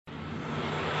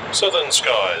Southern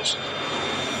Skies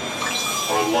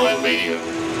Online Media.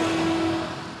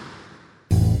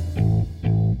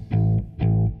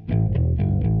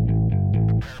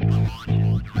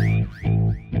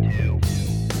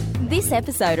 This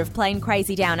episode of Plane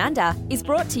Crazy Down Under is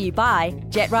brought to you by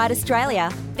Jet Ride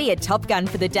Australia. Be a Top Gun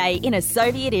for the day in a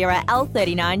Soviet-era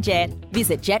L-39 jet.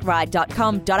 Visit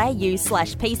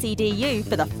jetride.com.au/PCDU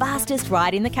for the fastest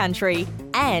ride in the country.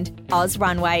 And Oz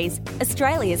Runways,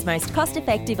 Australia's most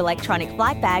cost-effective electronic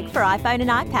flight bag for iPhone and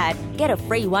iPad. Get a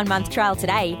free 1-month trial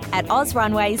today at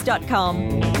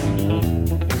ozrunways.com.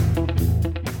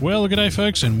 Well, good day,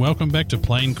 folks, and welcome back to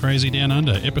Plane Crazy Down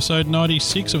Under, episode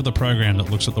 96 of the program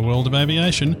that looks at the world of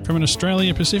aviation from an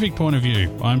Australia-Pacific point of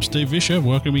view. I'm Steve Vischer,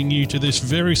 welcoming you to this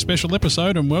very special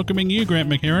episode, and welcoming you, Grant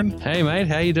McHerron. Hey, mate,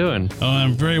 how you doing?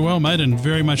 I'm very well, mate, and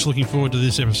very much looking forward to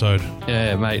this episode.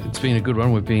 Yeah, mate, it's been a good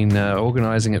one. We've been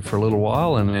organising it for a little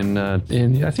while, and I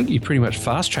think you pretty much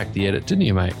fast-tracked the edit, didn't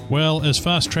you, mate? Well, as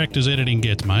fast-tracked as editing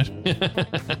gets, mate.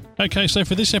 Okay, so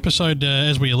for this episode,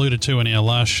 as we alluded to in our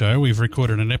last show, we've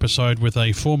recorded an episode with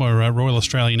a former Royal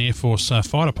Australian Air Force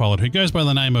fighter pilot who goes by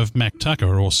the name of Mac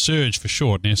Tucker, or Surge for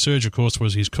short. Now, Surge, of course,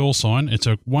 was his call sign. It's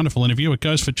a wonderful interview. It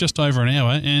goes for just over an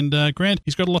hour, and Grant,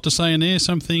 he's got a lot to say in there.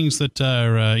 Some things that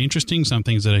are interesting, some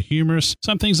things that are humorous,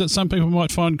 some things that some people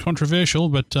might find controversial,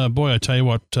 but boy, I tell you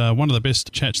what, one of the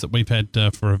best chats that we've had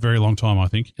for a very long time, I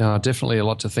think. Definitely a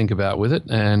lot to think about with it,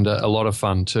 and a lot of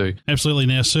fun too. Absolutely.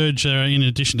 Now, Surge, in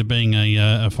addition to being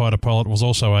a fighter pilot, was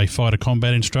also a fighter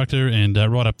combat instructor, and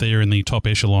right up there in the top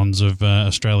echelons of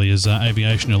Australia's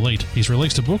aviation elite. He's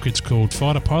released a book. It's called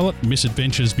Fighter Pilot: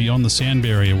 Misadventures Beyond the Sound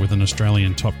Barrier with an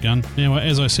Australian Top Gun. Now,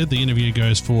 as I said, the interview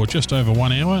goes for just over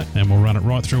 1 hour, and we'll run it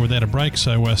right through without a break,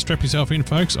 so strap yourself in,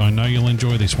 folks. I know you'll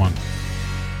enjoy this one.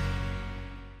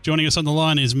 Joining us on the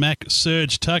line is Mac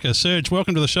Surge Tucker. Surge,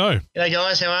 welcome to the show. G'day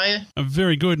guys, how are you?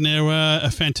 Very good. Now, a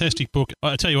fantastic book.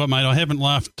 I tell you what, mate, I haven't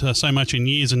laughed so much in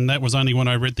years, and that was only when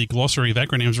I read the glossary of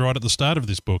acronyms right at the start of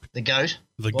this book. The GOAT.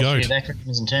 The glossary GOAT. of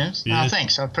acronyms and terms. Yeah. Oh,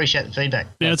 thanks. I appreciate the feedback.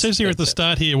 Now, it says here at the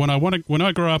start here, when I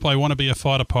grow up, I want to be a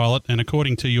fighter pilot, and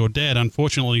according to your dad,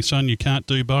 unfortunately, son, you can't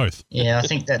do both. Yeah, I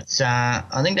think that's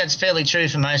fairly true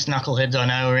for most knuckleheads I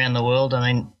know around the world.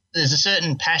 I mean, there's a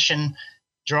certain passion,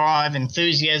 drive,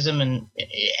 enthusiasm, and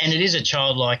it is a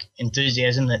childlike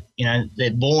enthusiasm that, you know, they're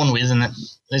born with, and that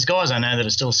there's guys I know that are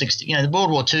still 60, you know, the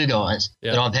World War II guys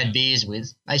that I've had beers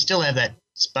with, they still have that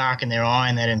spark in their eye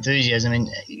and that enthusiasm, and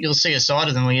you'll see a side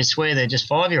of them where you swear they're just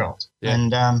 5-year-olds. Yeah.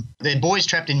 And they're boys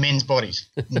trapped in men's bodies,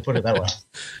 you put it that way.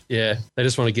 Yeah, they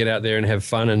just want to get out there and have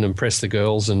fun and impress the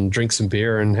girls and drink some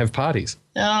beer and have parties.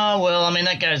 Oh, well, I mean,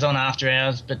 that goes on after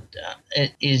hours, but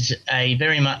it is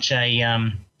very much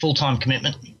a full-time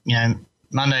commitment, you know,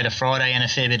 Monday to Friday and a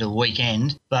fair bit of the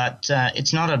weekend, but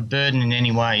it's not a burden in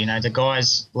any way. You know, the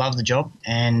guys love the job,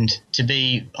 and to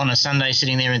be on a Sunday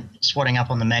sitting there and swatting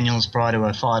up on the manuals prior to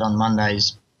a fight on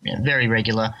Mondays, you know, very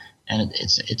regular, and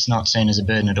it's not seen as a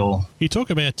burden at all. You talk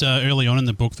about early on in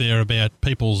the book there about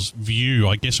people's view,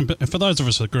 I guess, and for those of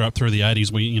us that grew up through the 80s,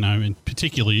 we, you know, and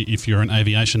particularly if you're an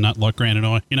aviation nut like Grant and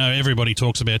I, you know, everybody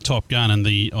talks about Top Gun and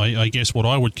I guess what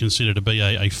I would consider to be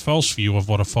a false view of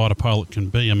what a fighter pilot can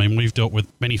be. I mean, we've dealt with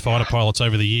many fighter pilots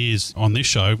over the years on this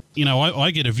show. You know,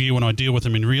 I get a view when I deal with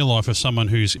them in real life of someone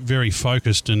who's very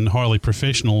focused and highly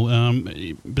professional,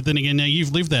 but then again, now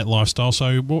you've lived that lifestyle,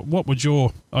 so what would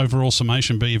your overall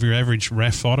summation be of your average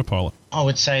RAF fighter pilot? I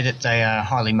would say that they are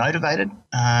highly motivated,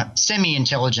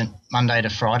 semi-intelligent Monday to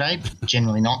Friday, but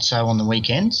generally not so on the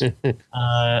weekends.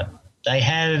 They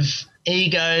have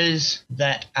egos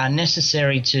that are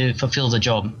necessary to fulfill the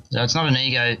job. So it's not an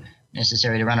ego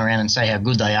necessary to run around and say how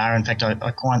good they are. In fact,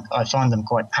 I find them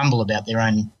quite humble about their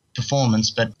own performance,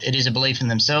 but it is a belief in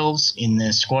themselves, in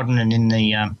the squadron, and in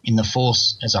the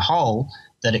force as a whole,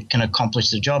 that it can accomplish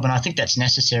the job. And I think that's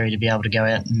necessary to be able to go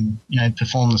out and, you know,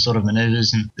 perform the sort of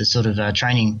manoeuvres and the sort of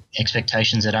training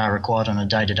expectations that are required on a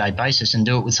day-to-day basis, and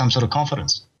do it with some sort of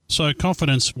confidence. So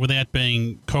confidence without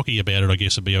being cocky about it, I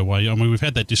guess, would be a way. I mean, we've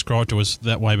had that described to us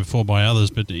that way before by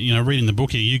others, but, you know, reading the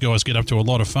book here, you guys get up to a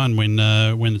lot of fun when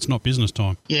it's not business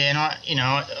time. Yeah, and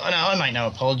I make no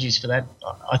apologies for that.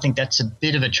 I think that's a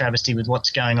bit of a travesty with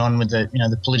what's going on with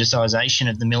the politicisation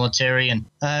of the military, and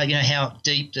how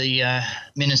deep the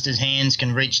minister's hands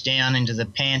can reach down into the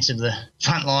pants of the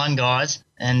frontline guys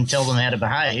and tell them how to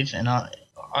behave. And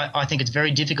I think it's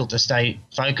very difficult to stay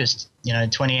focused,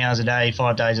 20 hours a day,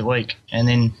 5 days a week, and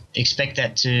then expect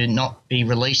that to not be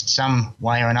released some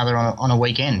way or another on a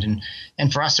weekend.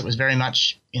 And for us, it was very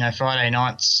much, Friday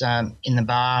nights in the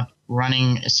bar,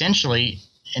 running essentially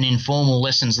an informal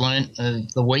lessons learnt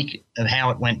of the week of how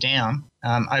it went down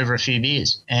over a few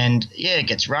beers. And, yeah, it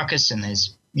gets ruckus and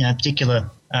there's,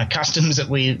 particular customs that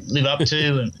we live up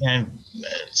to and,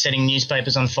 setting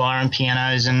newspapers on fire and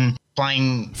pianos and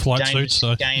playing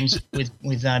games with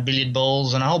billiard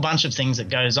balls and a whole bunch of things that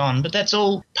goes on. But that's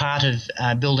all part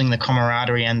of building the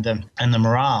camaraderie and the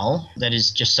morale that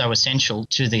is just so essential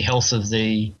to the health of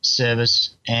the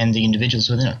service and the individuals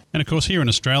within it. And of course, here in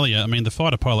Australia, I mean, the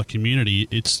fighter pilot community,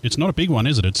 it's not a big one,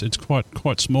 is it? It's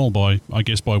quite small by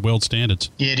world standards.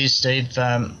 Yeah, it is, Steve.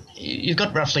 You've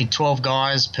got roughly 12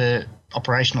 guys per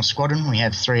operational squadron. We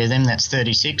have 3 of them. That's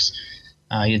 36.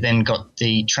 You've then got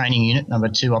the training unit, number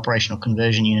 2 operational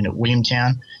conversion unit at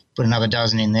Williamtown. Put another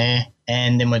dozen in there.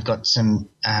 And then we've got some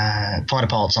fighter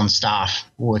pilots on staff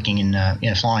working in,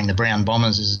 flying the brown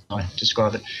bombers, as I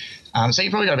describe it. So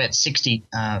you've probably got about 60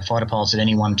 fighter pilots at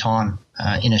any one time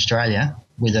in Australia,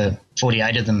 with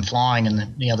 48 of them flying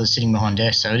and the others sitting behind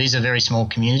desks. So it is a very small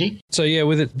community. So, yeah,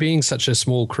 with it being such a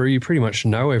small crew, you pretty much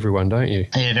know everyone, don't you?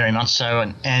 Yeah, very much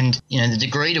so. And the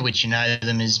degree to which you know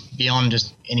them is beyond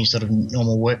just any sort of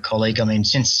normal work colleague. I mean,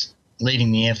 since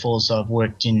leaving the Air Force, I've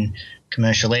worked in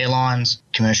commercial airlines,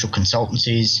 commercial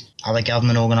consultancies, other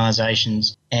government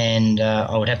organisations, and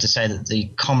I would have to say that the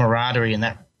camaraderie and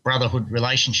that brotherhood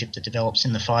relationship that develops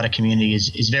in the fighter community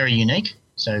is very unique.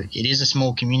 So it is a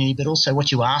small community, but also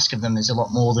what you ask of them is a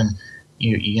lot more than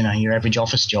your average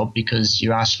office job, because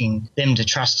you're asking them to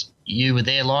trust you with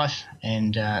their life,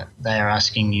 and they are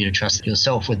asking you to trust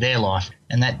yourself with their life.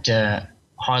 And that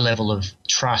high level of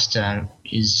trust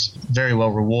is very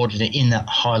well rewarded in that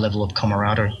high level of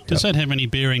camaraderie. Does that have any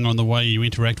bearing on the way you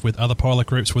interact with other pilot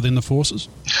groups within the forces?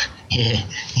 Yeah,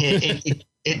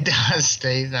 it does,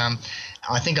 Steve.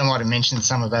 I think I might have mentioned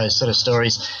some of those sort of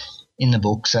stories in the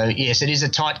book. So, yes, it is a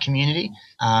tight community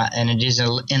and it is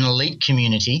an elite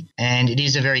community, and it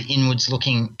is a very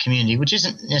inwards-looking community, which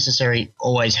isn't necessarily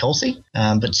always healthy.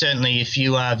 But certainly if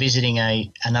you are visiting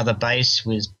another base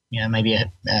with, maybe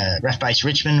a RAF Base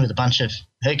Richmond with a bunch of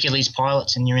Hercules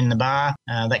pilots and you're in the bar,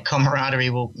 that camaraderie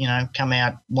will, come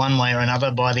out one way or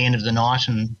another by the end of the night.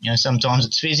 And, sometimes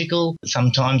it's physical,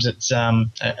 sometimes it's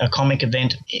a comic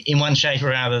event. In one shape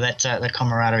or another, that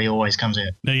camaraderie always comes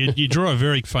out. Now, you draw a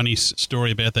very funny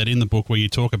story about that in the book, where you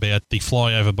talk about the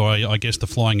flyover by, I guess, the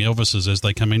Flying Elvises as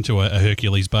they come into a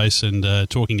Hercules base, and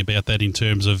talking about that in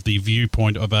terms of the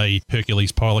viewpoint of a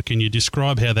Hercules pilot. Can you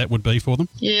describe how that would be for them?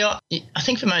 Yeah, I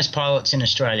think for most pilots in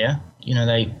Australia,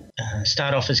 they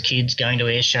start off as kids going to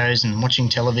air shows and watching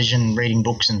television, reading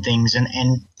books and things,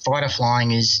 and fighter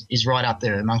flying is right up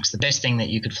there amongst the best thing that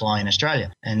you could fly in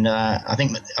Australia. And I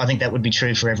think that would be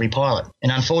true for every pilot.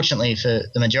 And unfortunately for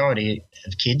the majority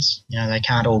of kids, they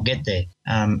can't all get there.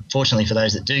 Fortunately for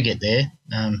those that do get there,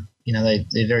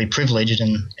 they're very privileged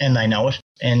and they know it.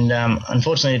 And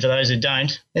unfortunately for those who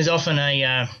don't, there's often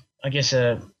a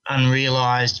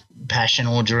unrealised passion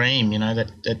or dream,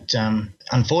 that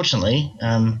unfortunately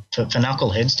for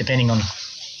knuckleheads, depending on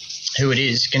who it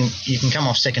is, you can come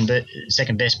off second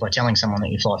best by telling someone that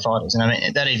you fly fighters. And I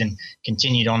mean, that even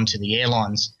continued on to the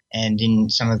airlines and in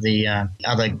some of the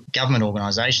other government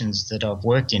organisations that I've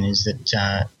worked in, is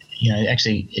that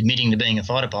actually admitting to being a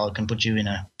fighter pilot can put you in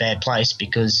a bad place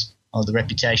because of the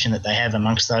reputation that they have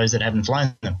amongst those that haven't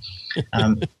flown them.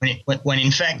 When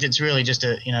in fact it's really just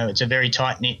it's a very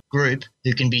tight-knit group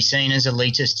who can be seen as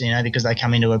elitist, because they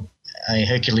come into a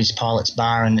Hercules pilot's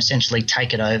bar and essentially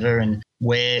take it over and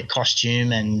wear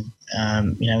costume and,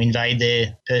 invade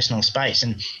their personal space.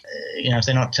 And, if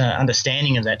they're not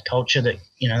understanding of that culture, that,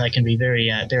 they can be very,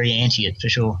 very anti it for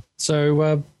sure.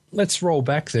 So, let's roll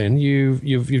back then.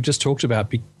 You've just talked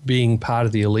about being part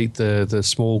of the elite, the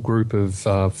small group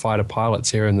of fighter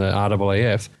pilots here in the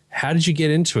RAAF. How did you get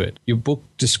into it? Your book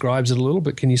describes it a little,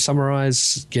 but can you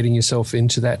summarise getting yourself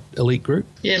into that elite group?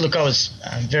 Yeah, look, I was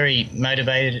very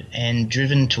motivated and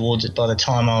driven towards it by the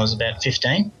time I was about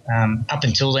 15. Up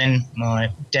until then,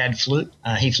 my dad flew.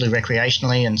 He flew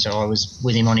recreationally, and so I was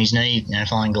with him on his knee,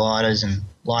 flying gliders and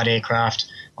light aircraft,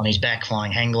 on his back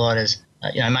flying hang gliders.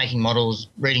 Making models,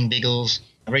 reading Biggles,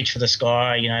 Reach for the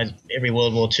Sky. Every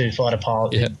World War II fighter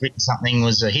pilot who'd written something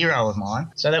was a hero of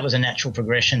mine. So that was a natural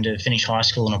progression to finish high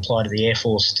school and apply to the Air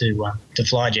Force to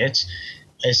fly jets.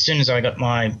 As soon as I got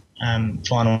my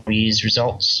final year's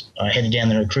results, I headed down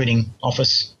the recruiting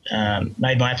office,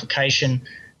 made my application,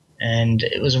 and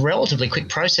it was a relatively quick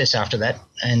process after that,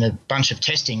 and a bunch of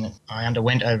testing that I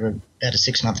underwent over about a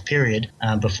 6-month period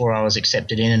before I was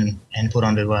accepted in and put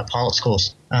onto a pilot's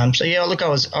course. I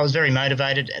was very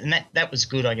motivated, and that was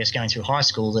good, I guess, going through high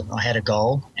school, that I had a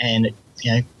goal, and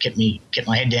it kept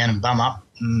my head down and bum up.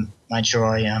 made sure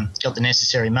I got the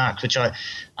necessary marks, which I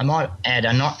might add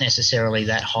are not necessarily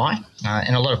that high.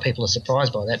 And a lot of people are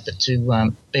surprised by that. But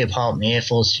to be a pilot in the Air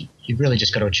Force, you've really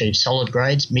just got to achieve solid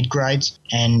grades, mid grades,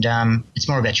 and it's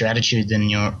more about your attitude than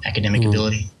your academic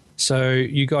ability. So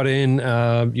you got in,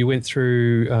 you went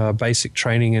through basic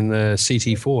training in the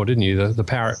CT4, didn't you, the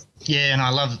Parrot? Yeah, and I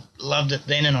loved it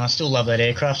then, and I still love that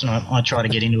aircraft, and I try to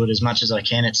get into it as much as I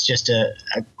can. It's just a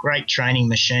great training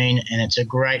machine, and it's a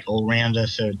great all-rounder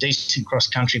for decent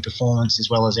cross-country performance, as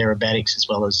well as aerobatics, as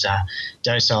well as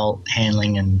docile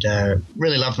handling, and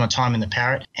really loved my time in the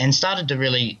Parrot, and started to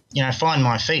really, find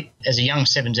my feet. As a young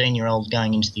 17-year-old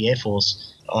going into the Air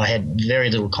Force, I had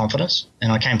very little confidence,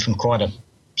 and I came from quite a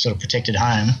sort of protected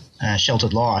home,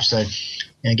 sheltered life. So,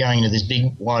 going into this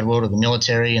big wide world of the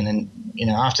military, and then,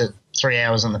 after 3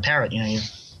 hours on the Parrot, you're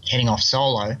heading off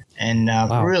solo, and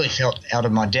really felt out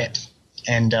of my depth.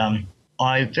 And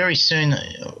I very soon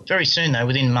though,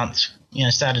 within months,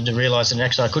 started to realise that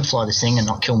actually I could fly this thing and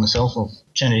not kill myself or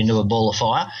turn it into a ball of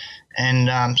fire.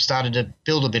 And started to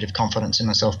build a bit of confidence in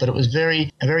myself. But it was a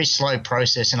very slow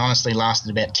process, and honestly lasted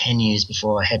about 10 years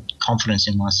before I had confidence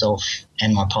in myself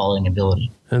and my piloting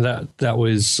ability. And that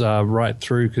was right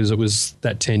through, because it was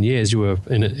that 10 years you were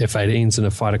in F-18s and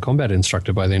a fighter combat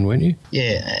instructor by then, weren't you?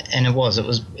 Yeah, and it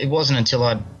wasn't until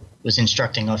I was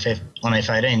instructing on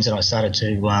F-18s that I started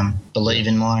to believe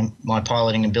in my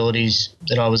piloting abilities,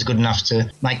 that I was good enough to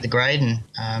make the grade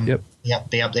and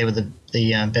be up there with the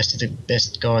best of the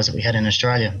best guys that we had in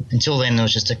Australia. Until then, there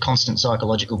was just a constant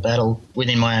psychological battle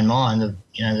within my own mind of,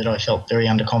 that I felt very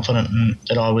underconfident and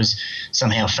that I was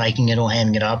somehow faking it or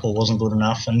hamming it up or wasn't good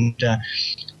enough. And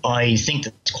I think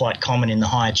that's quite common in the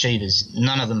high achievers.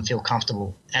 None of them feel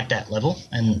comfortable at that level,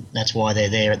 and that's why they're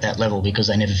there at that level, because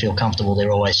they never feel comfortable.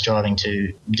 They're always striving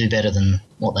to do better than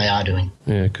what they are doing.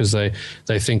 Yeah, because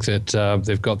they think that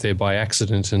they've got there by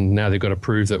accident, and now they've got to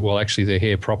prove that, well, actually they're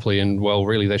here properly, and, well,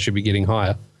 really they should be getting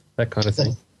higher, that kind of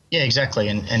thing. Yeah, exactly.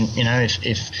 And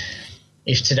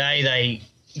if today they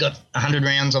got 100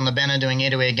 rounds on the banner doing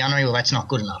air-to-air gunnery, well, that's not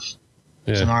good enough.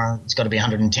 Yeah. Tomorrow it's got to be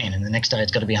 110, and the next day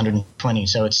it's got to be 120.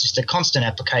 So it's just a constant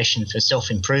application for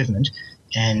self-improvement,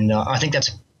 and I think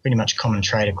that's pretty much a common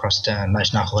trait across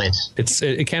most knuckleheads.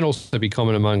 It can also be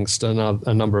common amongst a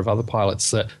number of other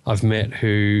pilots that I've met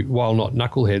who, while not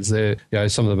knuckleheads, they're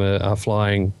some of them are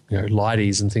flying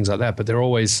lighties and things like that, but they're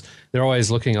always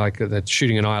looking like they're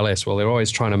shooting an ILS. Well, they're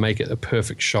always trying to make it a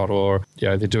perfect shot, or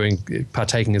they're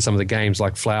partaking in some of the games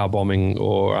like flower bombing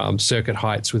or circuit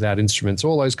heights without instruments,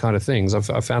 all those kind of things.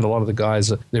 I've found a lot of the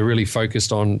guys, they're really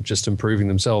focused on just improving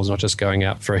themselves, not just going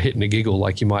out for a hit and a giggle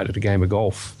like you might at a game of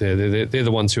golf. They're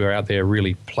the ones who are out there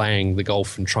really playing the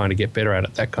golf and trying to get better at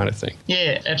it, that kind of thing.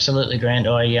 Yeah, absolutely, Grant.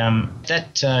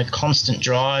 That constant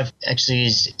drive actually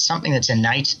is something that's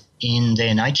innate in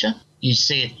their nature. You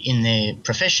see it in their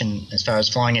profession as far as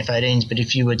flying F-18s, but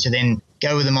if you were to then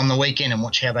go with them on the weekend and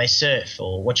watch how they surf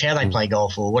or watch how they play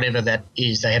golf or whatever that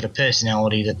is, they have a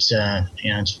personality that's,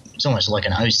 it's almost like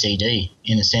an OCD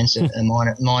in a sense, a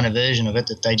minor version of it,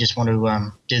 that they just want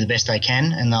to do the best they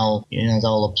can, and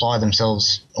they'll apply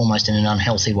themselves almost in an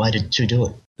unhealthy way to do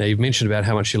it. Now, you've mentioned about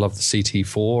how much you love the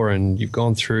CT4, and you've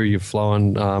gone through, you've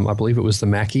flown, I believe it was the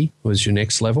Mackie was your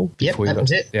next level. Yep, that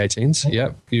was it. The 18s.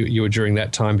 Yep. You were during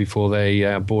that time before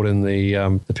they brought in the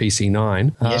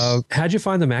PC9. Yes. How'd you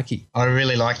find the Mackie? I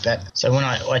really liked that. So when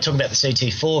I talk about the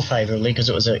CT4 favourably, because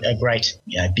it was a great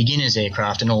beginner's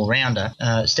aircraft, an all-rounder,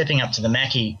 stepping up to the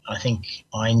Mackie, I think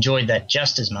I enjoyed that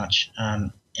just as much.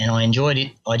 And I enjoyed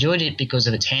it because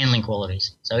of its handling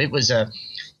qualities. So it was a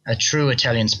true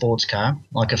Italian sports car,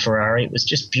 like a Ferrari. It was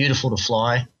just beautiful to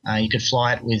fly. You could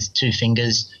fly it with two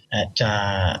fingers at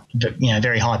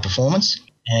very high performance,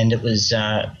 and it was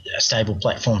a stable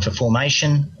platform for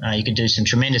formation. You could do some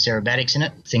tremendous aerobatics in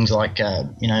it, things like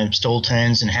stall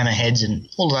turns and hammerheads and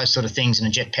all of those sort of things in a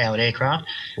jet-powered aircraft.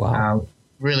 Wow.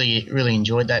 Really, really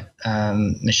enjoyed that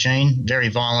machine. Very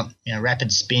violent,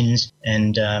 rapid spins,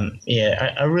 and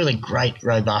a really great,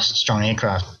 robust, strong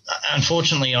aircraft.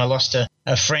 Unfortunately, I lost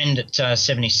a friend at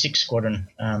 76 Squadron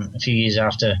a few years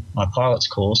after my pilot's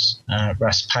course,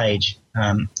 Russ Page.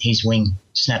 His wing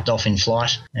snapped off in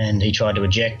flight, and he tried to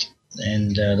eject,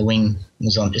 and the wing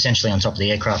was essentially on top of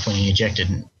the aircraft when he ejected,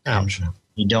 and ouch.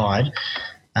 He died.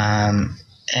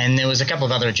 And there was a couple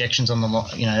of other ejections on the,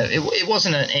 it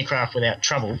wasn't an aircraft without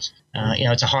troubles.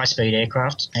 It's a high-speed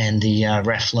aircraft, and the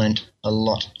RAF learnt a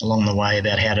lot along the way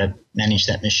about how to manage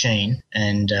that machine.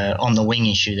 And on the wing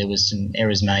issue, there was some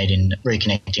errors made in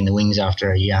reconnecting the wings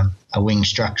after a wing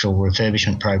structural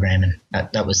refurbishment program,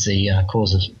 and that was the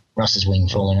cause of Russ's wing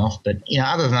falling off. But,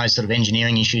 other than those sort of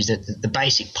engineering issues, the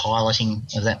basic piloting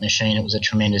of that machine, it was a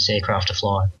tremendous aircraft to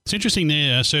fly. It's interesting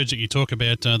there, Serge, that you talk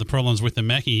about the problems with the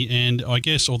Macchi, and I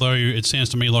guess although it sounds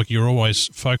to me like you're always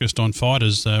focused on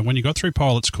fighters, when you got through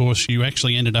pilot's course, you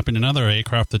actually ended up in another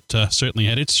aircraft that certainly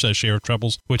had its share of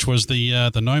troubles, which was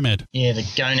the Nomad. Yeah, the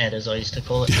Gonad, as I used to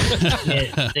call it.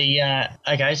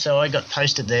 Okay, so I got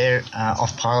posted there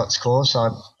off pilot's course.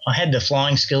 I had the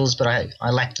flying skills, but I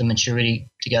lacked the maturity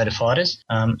to go to fighters.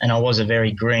 And I was a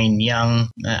very green, young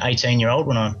 18-year-old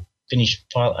when I finished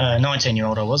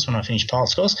 19-year-old I was when I finished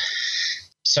pilot's course.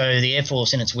 So the Air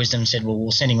Force, in its wisdom, said, well,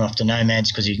 we'll send him off to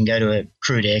Nomads because you can go to a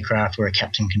crewed aircraft where a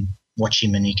captain can watch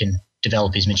him and he can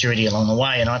develop his maturity along the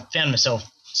way. And I found myself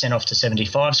sent off to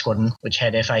 75 Squadron, which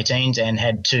had F-18s and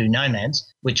had 2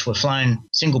 Nomads, which were flown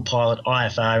single-pilot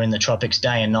IFR in the tropics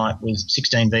day and night with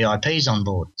 16 VIPs on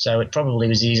board. So it probably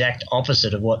was the exact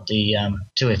opposite of what the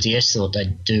 2FDS thought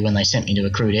they'd do when they sent me to a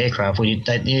crewed aircraft.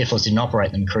 The Air Force didn't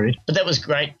operate them crewed. But that was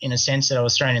great in a sense that I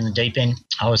was thrown in the deep end.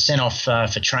 I was sent off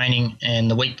for training,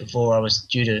 and the week before I was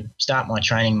due to start my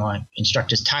training, my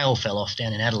instructor's tail fell off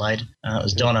down in Adelaide. It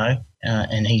was Dono,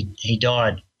 and he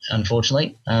died,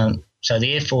 unfortunately. So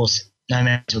the Air Force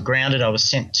Nomads were grounded. I was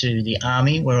sent to the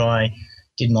Army where I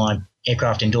did my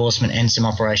aircraft endorsement and some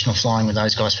operational flying with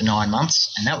those guys for 9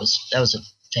 months, and that was a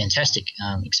fantastic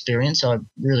experience. I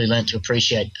really learned to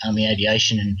appreciate Army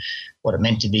aviation and what it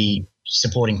meant to be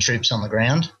supporting troops on the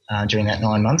ground during that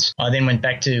 9 months. I then went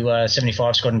back to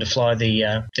 75 Squadron to fly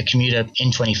the commuter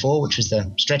N24, which was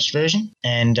the stretched version,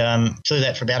 and flew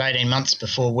that for about 18 months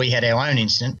before we had our own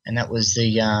incident, and that was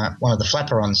one of the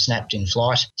flaperons snapped in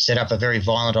flight, set up a very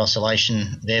violent oscillation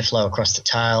of airflow across the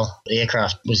tail. The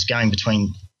aircraft was going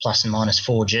between plus and minus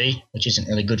 4G, which isn't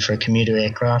really good for a commuter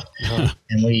aircraft.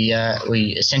 And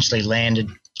we essentially landed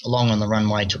along on the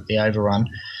runway, took the overrun,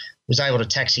 was able to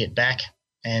taxi it back,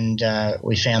 and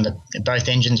we found that both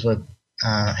engines were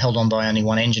held on by only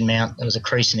one engine mount. There was a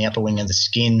crease in the upper wing of the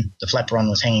skin. The flaperon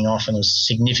was hanging off, and there was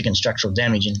significant structural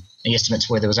damage. And the estimates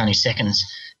were there was only seconds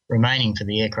remaining for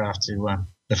the aircraft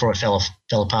before it fell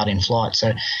apart in flight.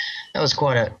 So that was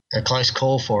quite a close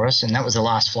call for us, and that was the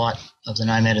last flight of the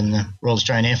Nomad and the Royal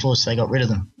Australian Air Force. They got rid of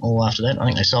them all after that. I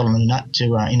think they sold them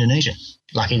to Indonesia.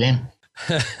 Lucky them.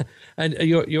 And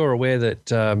you're aware that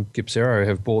Gips Aero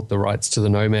have bought the rights to the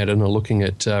Nomad and are looking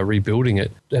at rebuilding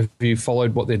it. Have you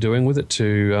followed what they're doing with it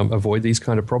to avoid these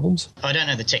kind of problems? I don't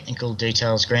know the technical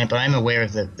details, Grant, but I am aware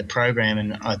of the program,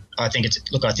 and I think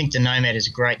I think the Nomad is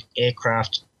a great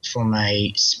aircraft from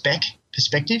a spec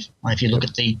perspective. If you look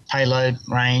at the payload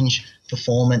range,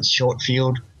 performance, short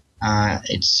field,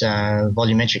 its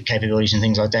volumetric capabilities and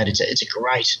things like that, it's a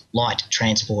great light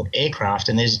transport aircraft,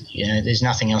 and there's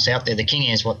nothing else out there. The King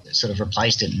Air is what sort of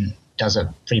replaced it and does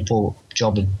a pretty poor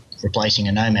job of replacing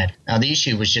a Nomad. The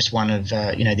issue was just one of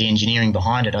the engineering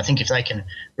behind it. I think if they can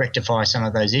rectify some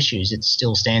of those issues, it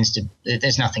still stands to.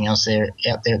 There's nothing else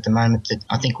out there at the moment that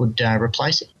I think would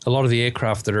replace it. A lot of the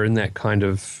aircraft that are in that kind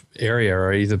of area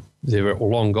are either they're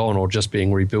long gone or just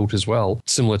being rebuilt as well,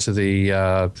 similar to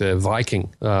the Viking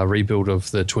rebuild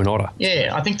of the Twin Otter. Yeah,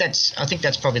 I think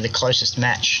that's probably the closest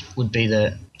match would be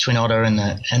the Twin Otter and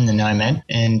the Nomad.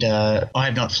 And I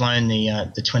have not flown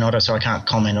the Twin Otter, so I can't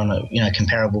comment on a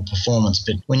comparable performance.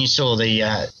 But when you saw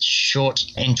the short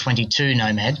N22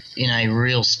 Nomad in a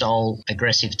real style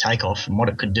aggressive takeoff and what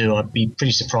it could do, I'd be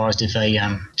pretty surprised if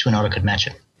a Twin Otter could match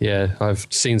it. Yeah, I've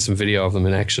seen some video of them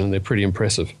in action. They're pretty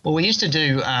impressive. Well, we used to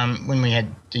do, when we had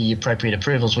the appropriate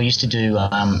approvals, we used to do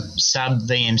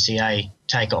sub-VMCA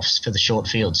takeoffs for the short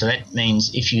field. So that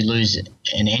means if you lose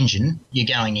an engine, you're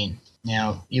going in.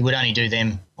 Now, you would only do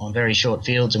them on very short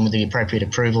fields and with the appropriate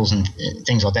approvals and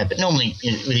things like that. But normally,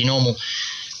 with your normal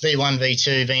V1,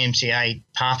 V2, VMCA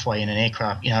pathway in an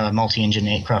aircraft, a multi-engine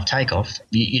aircraft takeoff,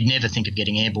 you'd never think of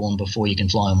getting airborne before you can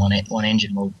fly on one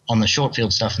engine. Well, on the short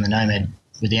field stuff in the Nomad,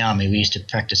 with the Army, we used to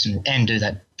practice and do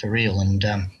that for real, and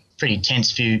pretty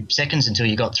tense few seconds until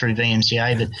you got through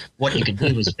VMCA, but what you could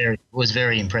do was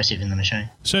very impressive in the machine.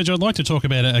 Serge, I'd like to talk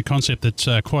about a concept that's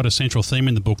quite a central theme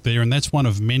in the book there, and that's one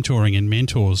of mentoring and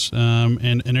mentors.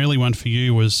 And an early one for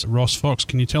you was Ross Fox.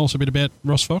 Can you tell us a bit about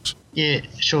Ross Fox? Yeah,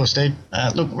 sure, Steve.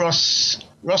 Look, Ross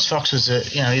Fox was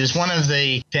he was one of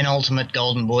the penultimate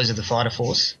golden boys of the fighter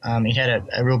force. He had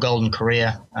a real golden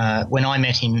career. When I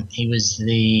met him, he was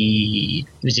the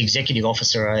executive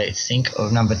officer, I think,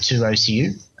 of number 2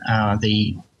 OCU,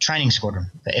 the training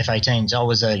squadron for F-18s. I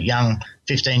was a young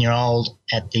 15-year-old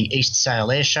at the East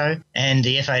Sale Air Show, and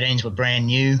the F-18s were brand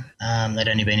new. They'd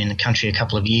only been in the country a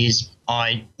couple of years.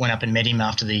 I went up and met him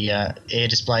after the air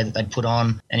display that they'd put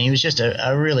on, and he was just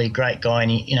a really great guy.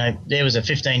 And there was a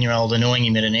 15-year-old annoying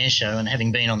him at an air show, and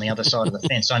having been on the other side of the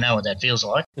fence, I know what that feels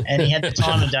like. And he had the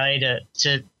time of day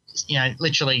to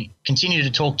literally continue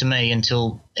to talk to me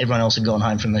until everyone else had gone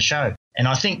home from the show. And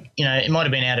I think, it might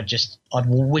have been out of I'd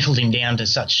whittled him down to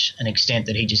such an extent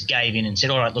that he just gave in and said,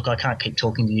 all right, look, I can't keep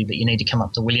talking to you, but you need to come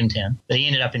up to Williamtown. But he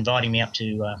ended up inviting me up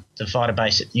to the fighter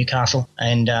base at Newcastle.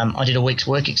 And I did a week's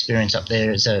work experience up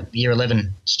there as a Year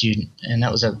 11 student. And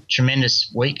that was a tremendous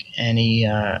week. And he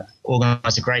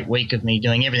organised a great week of me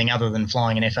doing everything other than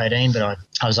flying an F-18. But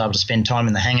I was able to spend time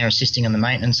in the hangar assisting on the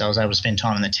maintenance. I was able to spend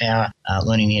time in the tower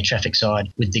learning the air traffic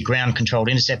side with the ground-controlled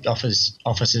intercept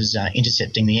officers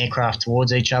intercepting the aircraft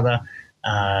towards each other.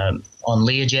 On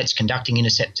Learjets, conducting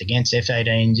intercepts against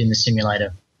F-18s in the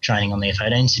simulator, training on the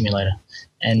F-18 simulator.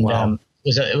 And wow.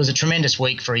 It was a tremendous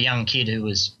week for a young kid who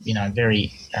was,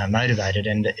 very motivated,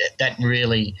 and that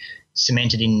really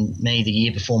cemented in me the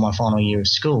year before my final year of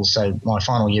school. So my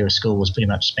final year of school was pretty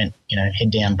much spent,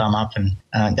 head down, bum up.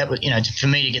 And that was, for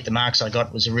me to get the marks I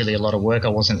got was really a lot of work. I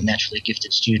wasn't naturally a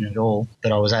gifted student at all,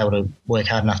 but I was able to work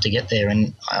hard enough to get there.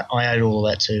 And I owed all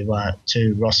of that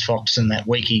to Ross Fox and that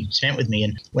week he spent with me.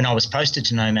 And when I was posted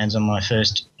to Nomads on my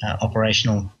first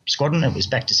operational squadron, it was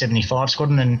back to 75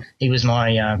 Squadron, and he was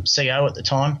my CO at the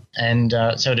time. And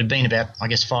so it had been about,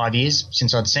 5 years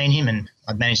since I'd seen him, and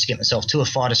I'd managed to get myself to a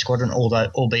fighter squadron,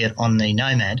 albeit on the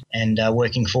Nomad, and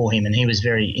working for him. And he was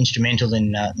very instrumental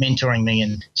in mentoring me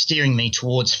and steering me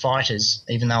towards fighters.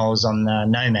 Even though I was on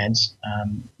Nomads,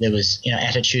 there was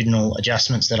attitudinal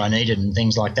adjustments that I needed and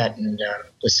things like that. And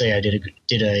the CO did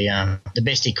the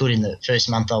best he could in the first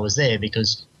month I was there,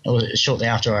 because shortly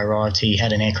after I arrived, he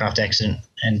had an aircraft accident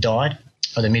and died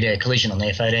with a mid-air collision on the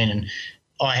F-18, and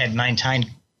I had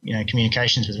maintained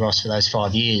communications with Ross for those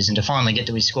 5 years, and to finally get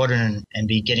to his squadron and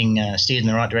be getting steered in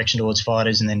the right direction towards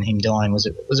fighters, and then him dying was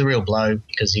a real blow,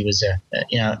 because he was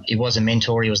he was a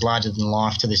mentor. He was larger than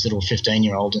life to this little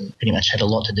 15-year-old, and pretty much had a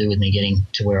lot to do with me getting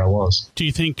to where I was. Do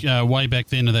you think way back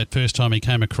then, that first time he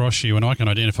came across you, and I can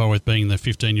identify with being the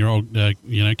 15-year-old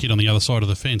kid on the other side of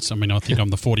the fence. I mean, I think I'm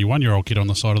the 41-year-old kid on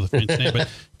the side of the fence now, but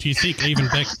do you think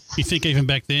even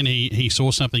back then he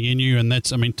saw something in you, and that's,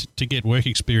 to get work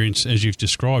experience as you've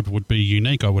described would be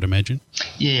unique, I would imagine.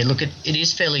 Yeah, look, it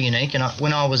is fairly unique. And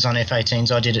when I was on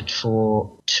F-18s, I did it for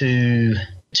 2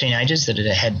 teenagers that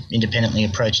had independently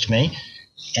approached me.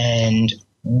 And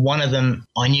one of them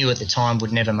I knew at the time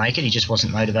would never make it. He just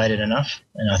wasn't motivated enough.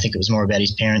 And I think it was more about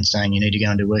his parents saying, you need to go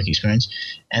and do work experience.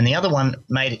 And the other one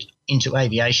made it into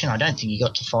aviation. I don't think he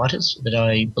got to fighters, but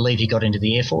I believe he got into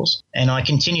the Air Force. And I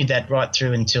continued that right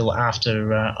through until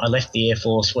after I left the Air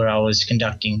Force, where I was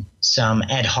conducting some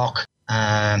ad hoc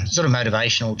sort of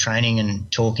motivational training and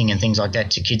talking and things like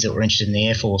that to kids that were interested in the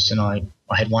Air Force. And I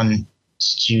had one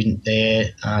student there,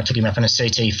 took him up in a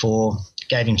CT4,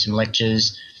 gave him some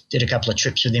lectures, did a couple of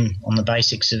trips with him on the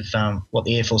basics of what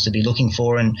the Air Force would be looking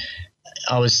for. And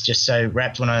I was just so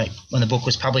rapt when the book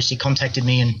was published. He contacted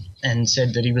me and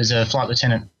said that he was a flight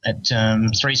lieutenant at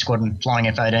 3 Squadron flying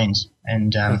F-18s,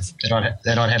 and that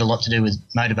I'd had a lot to do with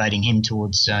motivating him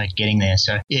towards getting there.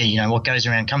 So, yeah, what goes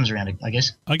around comes around, I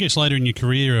guess. I guess later in your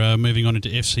career, moving on into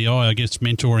FCI, I guess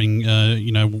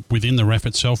mentoring, within the RAF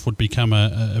itself would become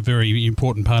a very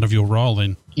important part of your role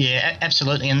then. Yeah,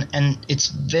 absolutely. And it's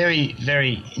very,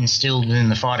 very instilled within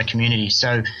the fighter community.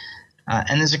 So,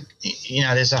 and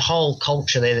there's a whole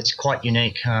culture there that's quite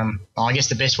unique. I guess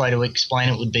the best way to explain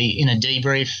it would be in a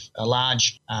debrief. A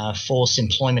large force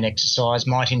employment exercise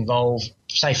might involve,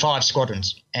 say, 5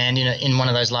 squadrons, and in one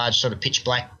of those large sort of pitch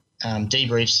black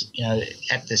debriefs,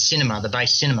 at the cinema, the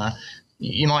base cinema,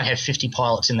 you might have 50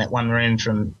 pilots in that one room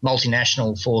from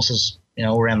multinational forces,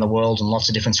 all around the world, and lots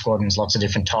of different squadrons, lots of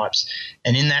different types.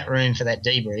 And in that room for that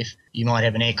debrief, you might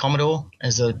have an Air Commodore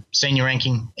as the senior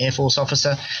ranking Air Force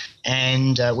officer.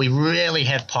 And we rarely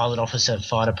have pilot officer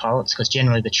fighter pilots, because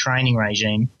generally the training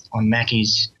regime on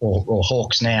Mackies or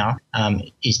Hawks now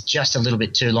is just a little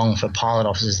bit too long for pilot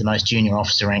officers, the most junior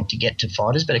officer rank, to get to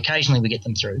fighters. But occasionally we get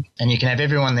them through. And you can have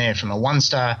everyone there from a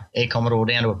 1-star Air Commodore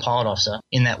down to a pilot officer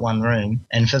in that one room.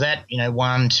 And for that,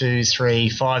 1, 2, 3,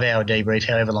 5 hour debrief,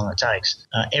 however long it takes,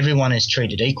 everyone is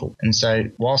treated equal. And so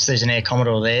whilst there's an Air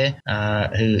Commodore there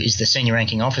who is the senior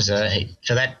ranking officer,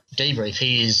 for that debrief,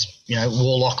 he is,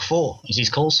 Warlock 4 is his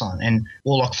call sign. And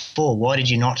Warlock 4, why did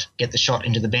you not get the shot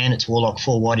into the bandits? Warlock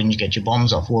 4, why didn't you get your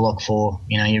bombs off? Warlock 4,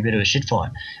 you're a bit of a shit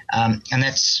fight. And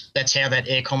that's how that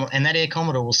Air Commodore, and that Air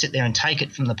Commodore will sit there and take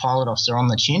it from the pilot officer on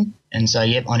the chin and say,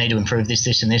 yep, I need to improve this,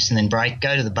 this, and this, and then break,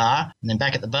 go to the bar, and then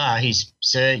back at the bar, he's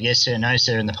sir, yes, sir, no,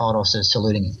 sir, and the pilot officer is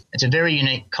saluting him. It's a very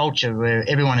unique culture where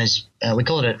everyone is, we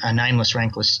call it a nameless,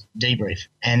 rankless debrief.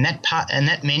 And that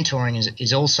mentoring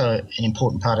is also an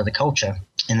important part of the culture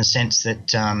in the sense that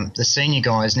the senior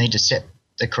guys need to set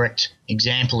the correct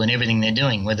example in everything they're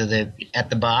doing, whether they're at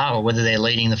the bar or whether they're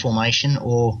leading the formation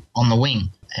or on the wing.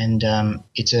 And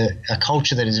it's a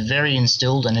culture that is very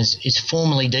instilled and is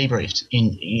formally debriefed.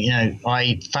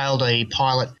 I failed a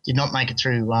pilot, did not make it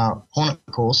through Hornet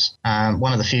course.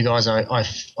 One of the few guys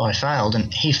I failed,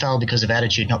 and he failed because of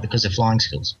attitude, not because of flying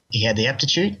skills. He had the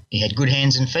aptitude, he had good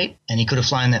hands and feet, and he could have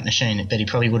flown that machine, but he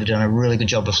probably would have done a really good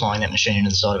job of flying that machine into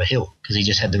the side of a hill because he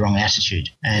just had the wrong attitude.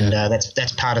 And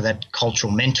that's part of that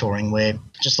cultural mentoring where,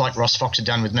 just like Ross Fox had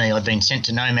done with me, I'd been sent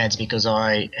to Nomads because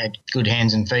I had good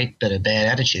hands and feet but a bad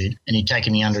attitude, and he'd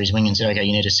taken me under his wing and said, okay,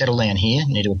 you need to settle down here,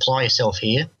 you need to apply yourself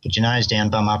here, put your nose down,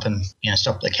 bum up, and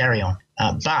stop the carry on.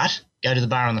 But go to the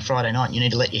bar on the Friday night, you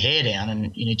need to let your hair down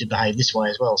and you need to behave this way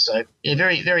as well. So, yeah,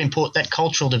 very, very important. That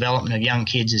cultural development of young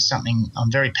kids is something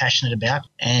I'm very passionate about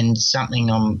and something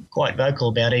I'm quite vocal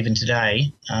about even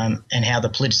today, and how the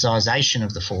politicisation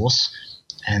of the force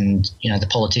and, the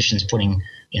politicians putting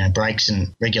breaks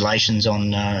and regulations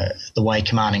on the way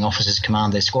commanding officers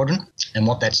command their squadron and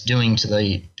what that's doing to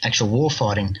the actual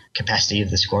warfighting capacity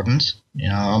of the squadrons.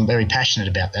 I'm very passionate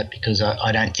about that because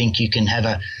I don't think you can have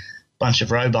a bunch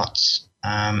of robots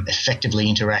effectively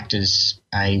interact as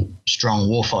a strong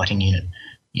warfighting unit.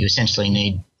 You essentially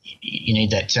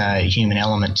need that human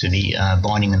element to be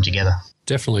binding them together.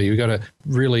 Definitely. You've got to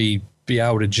really be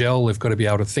able to gel. They've got to be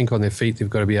able to think on their feet. They've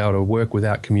got to be able to work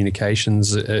without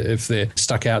communications. If they're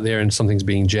stuck out there and something's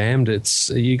being jammed,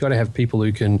 you got to have people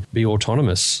who can be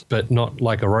autonomous, but not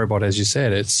like a robot, as you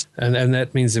said. And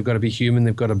that means they've got to be human.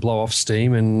 They've got to blow off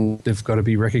steam, and they've got to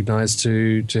be recognised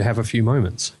to have a few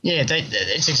moments. Yeah,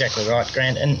 it's exactly right,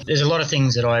 Grant. And there's a lot of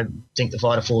things that I think the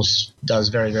fighter force does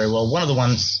very, very well. One of the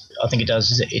ones I think it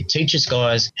does is it teaches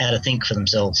guys how to think for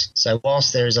themselves. So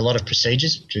whilst there is a lot of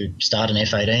procedures to start an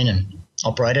F-18 and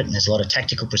operate it, and there's a lot of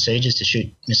tactical procedures to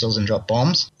shoot missiles and drop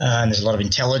bombs, and there's a lot of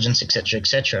intelligence,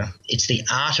 etc., it's the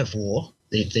art of war.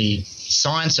 The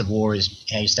science of war is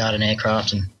how you start an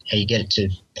aircraft and how you get it to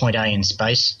point A in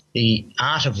space. The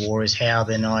art of war is how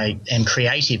then I am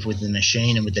creative with the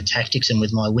machine and with the tactics and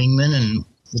with my wingmen and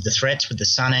with the threats, with the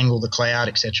sun angle, the cloud,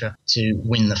 etc., to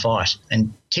win the fight.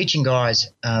 And teaching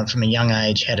guys from a young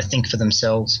age how to think for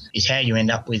themselves is how you end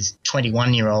up with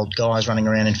 21-year-old guys running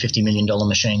around in $50 million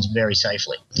machines very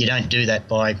safely. You don't do that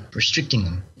by restricting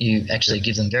them. You actually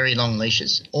give them very long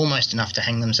leashes, almost enough to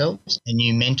hang themselves, and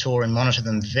you mentor and monitor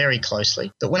them very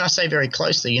closely. But when I say very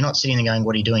closely, you're not sitting there going,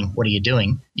 what are you doing? What are you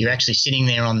doing? You're actually sitting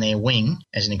there on their wing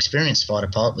as an experienced fighter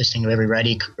pilot, listening to every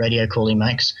radio call he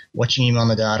makes, watching him on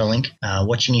the data link,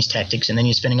 watching his tactics, and then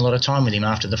you're spending a lot of time with him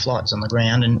after the flights on the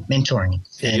ground and mentoring him.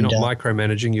 Yeah, you're not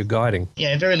micromanaging, you're guiding.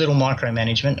 Yeah, very little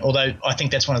micromanagement, although I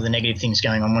think that's one of the negative things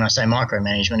going on when I say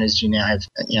micromanagement is you now have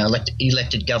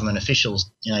elected government officials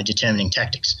determining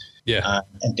tactics. Yeah,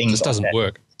 and things this doesn't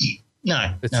work.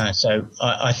 No. So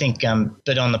I think,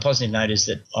 but on the positive note is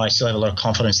that I still have a lot of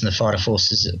confidence in the fighter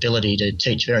force's ability to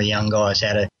teach very young guys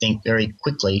how to think very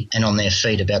quickly and on their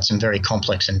feet about some very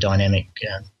complex and dynamic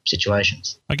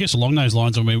situations. I guess along those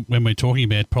lines, when we're talking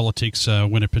about politics,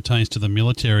 when it pertains to the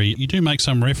military, you do make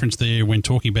some reference there when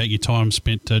talking about your time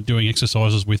spent doing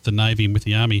exercises with the Navy and with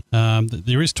the Army.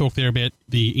 There is talk there about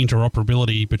the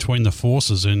interoperability between the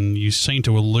forces, and you seem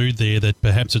to allude there that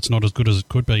perhaps it's not as good as it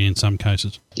could be in some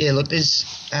cases. Yeah, look, there's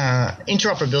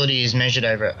interoperability is measured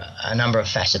over a number of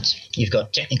facets. You've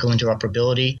got technical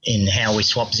interoperability in how we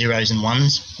swap zeros and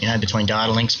ones, between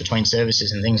data links, between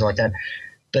services and things like that.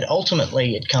 But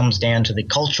ultimately, it comes down to the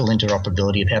cultural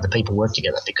interoperability of how the people work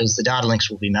together, because the data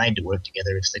links will be made to work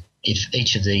together if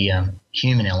each of the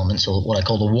human elements, or what I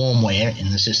call the warmware in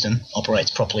the system,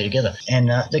 operates properly together. And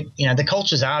the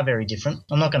cultures are very different.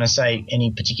 I'm not going to say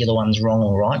any particular one's wrong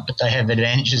or right, but they have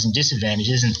advantages and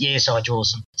disadvantages. And yes, I draw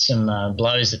some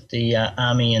blows at the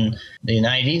Army and the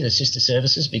Navy, the sister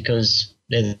services, because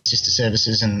they're the sister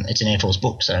services and it's an Air Force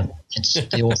book, so it's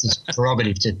the author's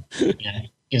prerogative to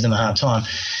give them a hard time.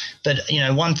 But,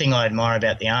 one thing I admire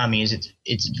about the Army is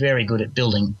it's very good at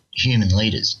building human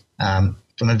leaders.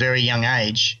 From a very young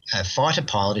age, a fighter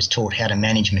pilot is taught how to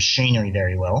manage machinery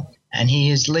very well. And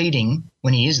he's leading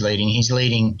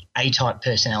A-type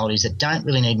personalities that don't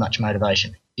really need much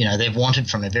motivation. They've wanted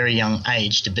from a very young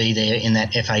age to be there in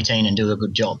that F-18 and do a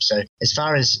good job. So as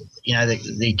far as,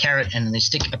 the carrot and the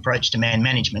stick approach to man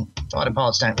management, fighter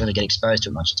pilots don't really get exposed to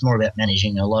it much. It's more about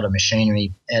managing a lot of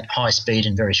machinery at high speed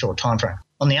and very short time frame.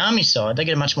 On the Army side, they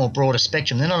get a much more broader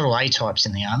spectrum. They're not all A types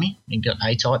in the Army. You've got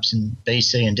A types and B,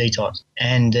 C, and D types.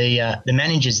 And the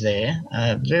managers there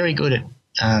are very good at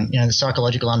the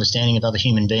psychological understanding of other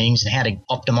human beings and how to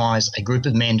optimise a group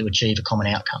of men to achieve a common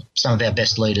outcome. Some of our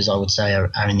best leaders, I would say,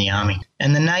 are in the Army.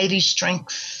 And the Navy's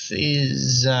strength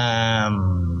is,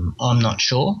 I'm not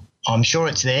sure. I'm sure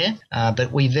it's there,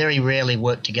 but we very rarely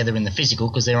work together in the physical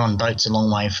because they're on boats a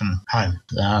long way from home.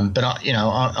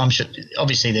 I'm sure.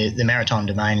 Obviously, the maritime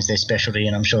domain is their specialty,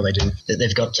 and I'm sure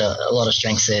they've got a lot of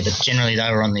strengths there. But generally,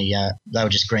 they were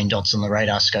just green dots on the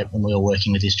radar scope when we were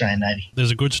working with the Australian Navy. There's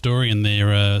a good story in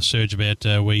there, Serge, about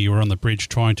where you were on the bridge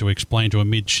trying to explain to a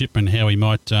midshipman how he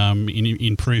might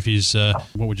improve his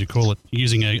what would you call it,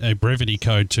 using a brevity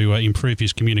code to improve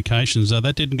his communications.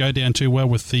 That didn't go down too well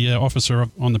with the officer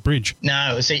on the bridge.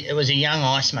 No, it was a young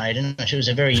ice maiden. She was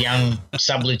a very young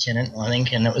sub-lieutenant, I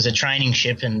think, and it was a training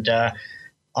ship, and I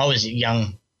was a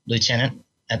young lieutenant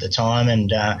at the time.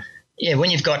 And, when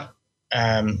you've got,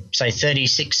 say,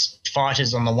 36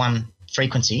 fighters on the one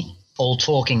frequency all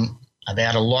talking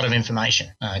about a lot of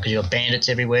information because you've got bandits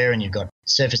everywhere and you've got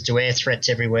surface-to-air threats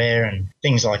everywhere and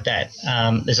things like that.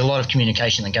 There's a lot of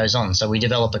communication that goes on. So we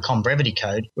develop a ComBrevity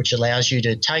code which allows you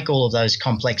to take all of those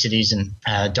complexities and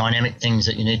dynamic things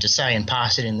that you need to say and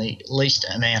pass it in the least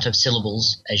amount of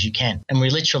syllables as you can. And we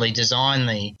literally design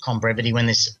the ComBrevity when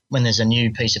there's a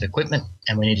new piece of equipment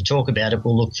and we need to talk about it,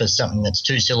 we'll look for something that's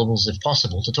 2 syllables if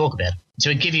possible to talk about. So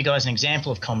to give you guys an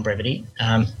example of ComBrevity,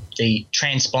 the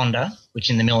transponder, which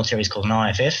in the military is called an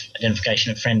IFF,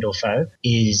 identification of friend or foe,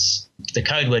 is the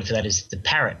code word for that is the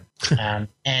parrot.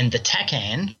 And the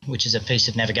TACAN, which is a piece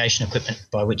of navigation equipment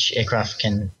by which aircraft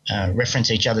can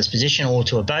reference each other's position or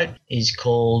to a boat, is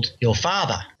called your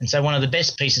father. And so one of the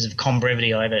best pieces of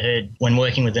ComBrevity I ever heard when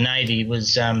working with the Navy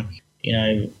was,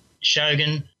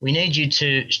 Shogun, we need you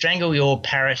to strangle your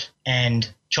parrot and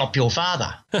chop your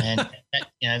father. And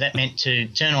that meant to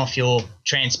turn off your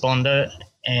transponder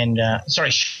and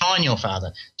shine your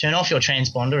father, turn off your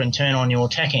transponder and turn on your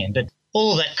TACAN. But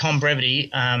all of that ComBrevity,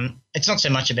 it's not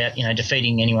so much about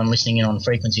defeating anyone listening in on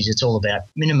frequencies. It's all about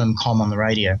minimum comm on the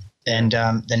radio. And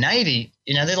the Navy,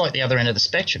 they're like the other end of the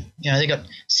spectrum. They've got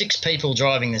 6 people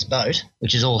driving this boat,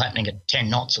 which is all happening at 10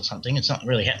 knots or something. It's not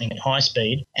really happening at high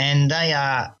speed. And they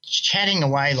are chatting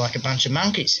away like a bunch of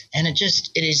monkeys. And it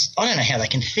is, I don't know how they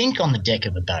can think on the deck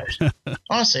of a boat.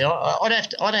 Honestly,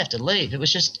 I'd have to leave. I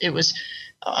was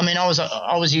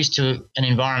used to an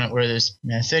environment where there's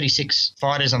 36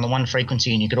 fighters on the one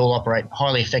frequency and you could all operate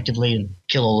highly effectively and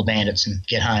kill all the bandits and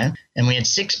get home. And we had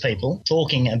 6 people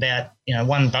talking about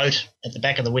one boat at the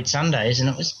back of the Whitsundays, and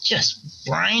it was just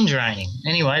brain draining.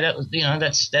 Anyway, that was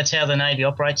that's how the Navy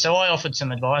operates. So I offered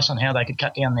some advice on how they could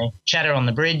cut down their chatter on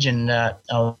the bridge, and I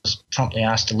was promptly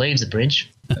asked to leave the bridge.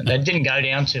 That didn't go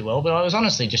down too well, but I was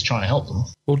honestly just trying to help them.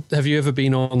 Well, have you ever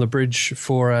been on the bridge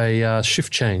for a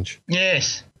shift change?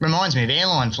 Yes. Reminds me of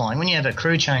airline flying. When you have a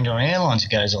crew change on airlines,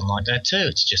 it goes on like that too.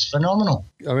 It's just phenomenal.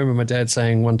 I remember my dad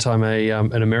saying one time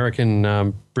an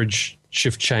American bridge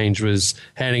shift change was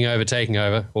taking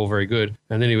over, all very good.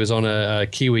 And then he was on a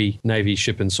Kiwi Navy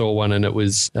ship and saw one, and it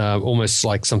was almost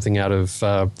like something out of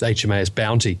HMAS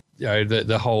Bounty.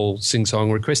 The whole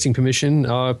sing-song requesting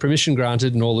permission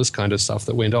granted and all this kind of stuff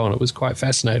that went on. It was quite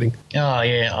fascinating. Oh,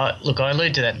 yeah. I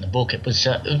allude to that in the book. It was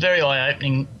very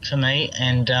eye-opening for me,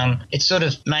 and it sort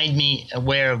of made me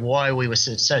aware of why we were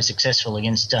so successful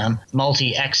against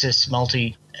multi-axis,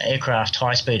 multi-aircraft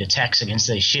high-speed attacks against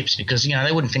these ships, because,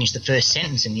 they wouldn't finish the first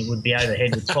sentence and you would be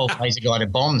overhead with 12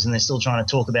 laser-guided bombs and they're still trying to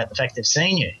talk about the fact they've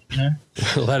seen you,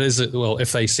 Well, that is it. Well,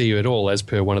 if they see you at all, as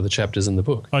per one of the chapters in the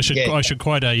book. I should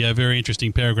quote a very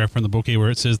interesting paragraph from the book here where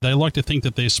it says, they like to think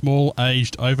that their small,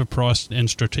 aged, overpriced and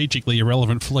strategically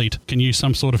irrelevant fleet can use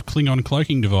some sort of Klingon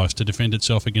cloaking device to defend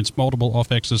itself against multiple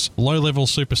off-axis, low-level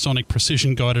supersonic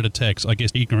precision-guided attacks. I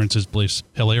guess ignorance is bliss.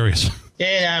 Hilarious.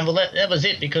 Yeah, well, that was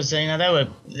it, because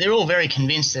they're all very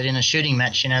convinced that in a shooting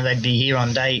match, they'd be here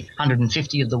on day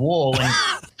 150 of the war, when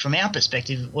from our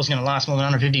perspective, it wasn't going to last more than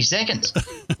 150 seconds.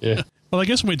 Yeah. Well, I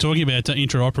guess when we're talking about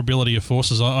interoperability of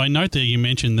forces, I note there you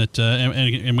mentioned that,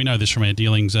 and we know this from our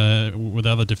dealings with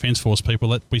other Defence Force people,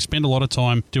 that we spend a lot of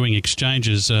time doing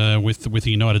exchanges with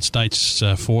the United States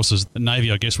forces, the Navy,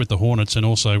 I guess, with the Hornets, and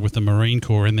also with the Marine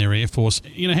Corps and their Air Force.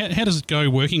 How does it go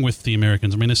working with the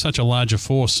Americans? I mean, there's such a larger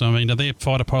force. I mean, are their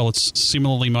fighter pilots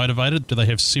similarly motivated? Do they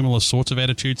have similar sorts of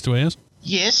attitudes to ours?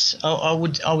 Yes, I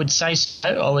would say so.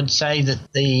 I would say that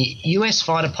the US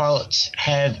fighter pilots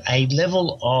have a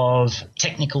level of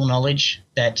technical knowledge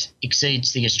that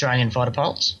exceeds the Australian fighter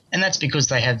pilots, and that's because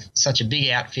they have such a big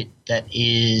outfit that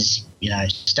is,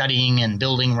 studying and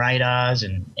building radars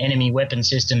and enemy weapon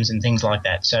systems and things like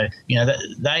that. So,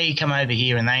 they come over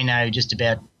here and they know just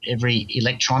about every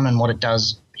electron and what it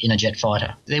does in a jet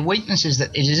fighter. Their weakness is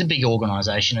that it is a big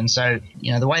organisation, and so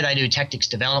the way they do tactics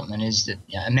development is that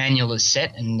a manual is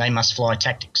set and they must fly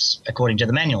tactics according to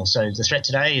the manual. So the threat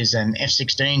today is an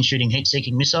F-16 shooting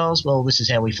heat-seeking missiles. Well, this is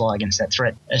how we fly against that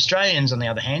threat. Australians, on the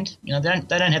other hand, they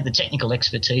don't have the technical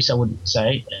expertise. I wouldn't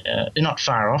say they're not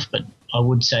far off, but I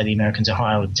would say the Americans are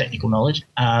higher with technical knowledge.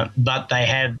 But they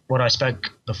have what I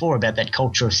spoke before about, that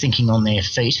culture of thinking on their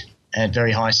feet at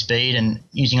very high speed and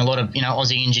using a lot of,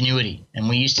 Aussie ingenuity. And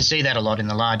we used to see that a lot in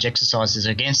the large exercises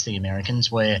against the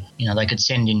Americans, where, they could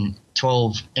send in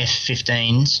 12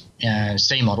 F-15s,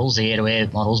 C models, the air-to-air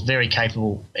models, very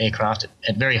capable aircraft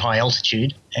at very high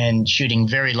altitude, and shooting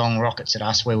very long rockets at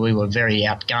us where we were very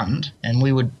outgunned, and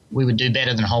we would do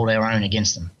better than hold our own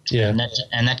against them. Yeah.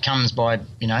 And that comes by,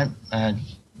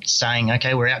 saying,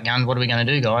 okay, we're outgunned, what are we going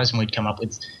to do, guys? And we'd come up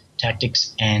with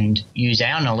tactics and use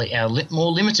our knowledge, our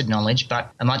more limited knowledge,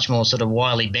 but a much more sort of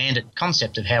wily bandit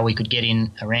concept of how we could get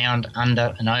in, around,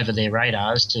 under and over their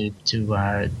radars to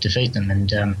defeat them.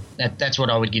 And that's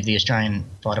what I would give the Australian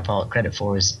fighter pilot credit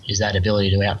for, is that ability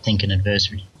to outthink an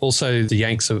adversary. Also, the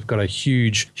Yanks have got a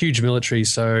huge military,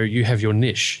 so you have your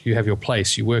niche, you have your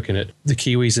place, you work in it. The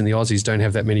Kiwis and the Aussies don't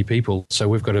have that many people,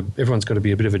 so everyone's got to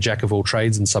be a bit of a jack of all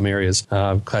trades in some areas.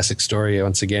 Classic story,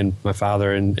 once again, my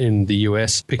father in the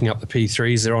US picking up the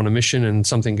P3s, they're on a mission and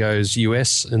something goes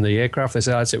US in the aircraft. They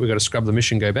say, that's it, we've got to scrub the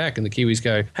mission, go back. And the Kiwis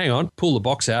go, hang on, pull the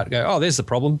box out, go, oh, there's the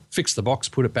problem, fix the box,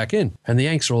 put it back in. And the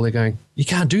Yanks are all there going, you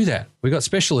can't do that. We've got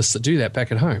specialists that do that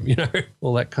back at home,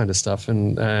 all that kind of stuff.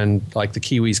 And like the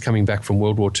Kiwis coming back from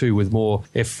World War II with more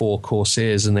F-4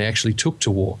 Corsairs than they actually took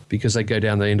to war, because they go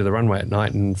down the end of the runway at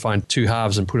night and find two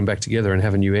halves and put them back together and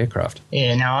have a new aircraft.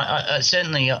 Yeah, no, I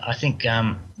certainly think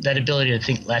that ability to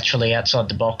think laterally outside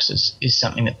the box is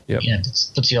something that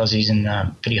puts the Aussies in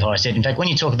pretty high stead. In fact, when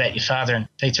you talk about your father and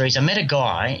P3s, I met a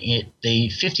guy at the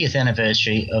 50th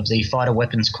anniversary of the fighter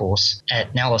weapons course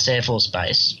at Nellis Air Force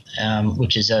Base,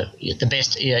 which is the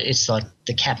best. It's like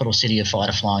the capital city of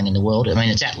fighter flying in the world. I mean,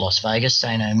 it's at Las Vegas,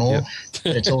 say no more. Yeah.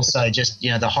 But it's also just,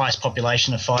 the highest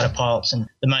population of fighter pilots and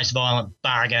the most violent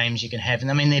bar games you can have.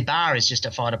 And I mean, their bar is just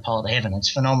a fighter pilot heaven.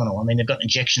 It's phenomenal. I mean, they've got an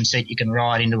ejection seat you can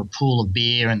ride into a pool of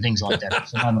beer and things like that.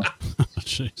 It's phenomenal.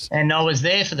 And I was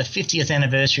there for the 50th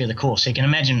anniversary of the course. So you can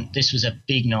imagine this was a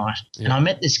big night. Yeah. And I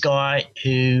met this guy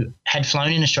who had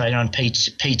flown in Australia on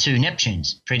P2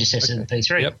 Neptunes, predecessor to the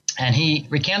P3. Yep. And he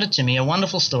recounted to me a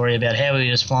wonderful story about how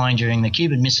he was flying during the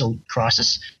Cuban Missile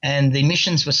Crisis, and the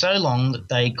missions were so long that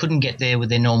they couldn't get there with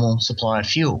their normal supply of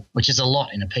fuel, which is a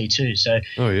lot in a P2. So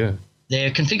their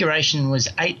configuration was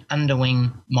 8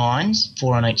 underwing mines,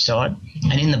 4 on each side,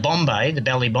 and in the bomb bay, the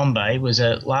belly bomb bay, was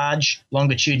a large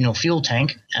longitudinal fuel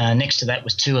tank. Next to that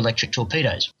was 2 electric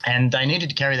torpedoes, and they needed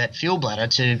to carry that fuel bladder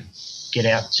to get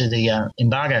out to the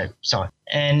embargo site.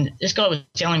 And this guy was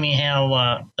telling me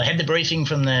how they had the briefing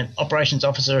from the operations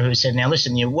officer who said, now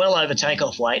listen, you're well over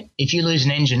takeoff weight. If you lose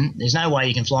an engine, there's no way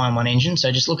you can fly on one engine, so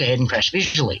just look ahead and crash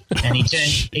visually. And he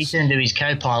turned to his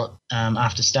co-pilot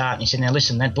after start and he said, now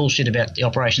listen, that bullshit about the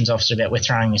operations officer about we're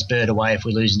throwing this bird away if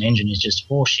we lose an engine is just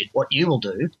horseshit. What you will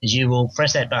do is you will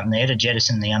press that button there to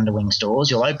jettison the underwing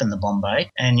stores, you'll open the bomb bay,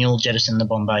 and you'll jettison the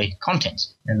bomb bay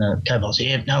contents. And the co-pilot said,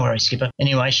 yeah, no worries, skipper.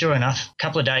 Anyway, sure enough, a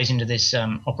couple of days into this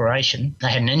operation, they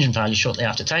had an engine failure shortly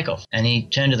after takeoff. And he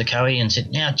turned to the cowie and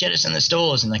said, now jettison the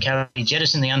stores. And the cowie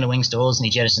jettisoned the underwing stores and he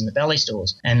jettisoned the belly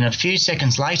stores. And a few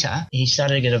seconds later, he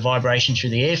started to get a vibration through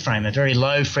the airframe, a very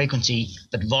low frequency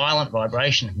but violent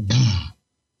vibration. Boom,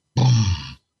 boom,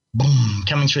 boom,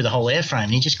 coming through the whole airframe.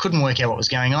 And he just couldn't work out what was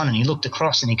going on. And he looked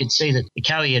across and he could see that the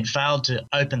cowie had failed to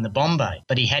open the bomb bay,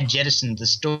 but he had jettisoned the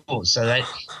stores. So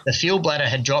the fuel bladder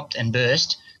had dropped and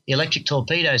burst. The electric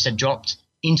torpedoes had dropped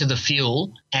into the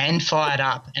fuel and fired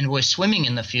up and were swimming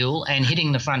in the fuel and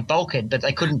hitting the front bulkhead, but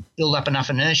they couldn't build up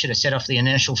enough inertia to set off the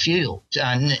inertial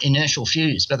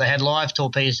fuse. But they had live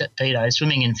torpedoes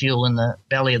swimming in fuel in the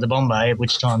belly of the bomb bay, at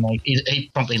which time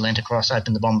he promptly leant across,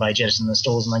 opened the bomb bay, jettisoned the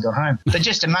stores, and they got home. But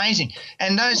just amazing.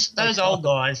 And those old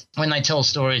guys, when they tell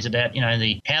stories about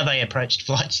how they approached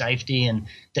flight safety and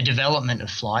the development of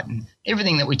flight and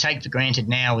everything that we take for granted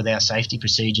now with our safety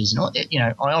procedures, and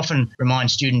I often remind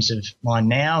students of mine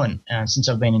now, and since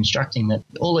I've been instructing, that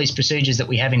all these procedures that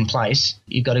we have in place,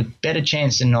 you've got a better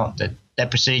chance than not that that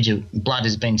procedure, blood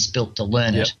has been spilt to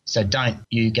learn it. So don't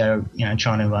you go,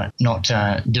 trying to not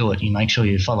do it. You make sure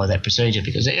you follow that procedure,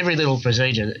 because every little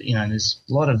procedure, there's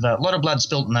a lot of blood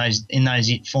spilt in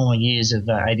those former years of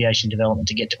aviation development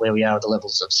to get to where we are at the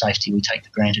levels of safety we take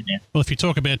for granted now. Well, if you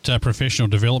talk about professional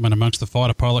development amongst the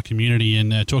fighter pilot community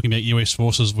and talking about US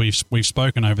forces, we've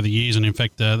spoken over the years, and in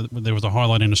fact there was a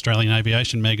highlight in Australian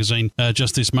Aviation magazine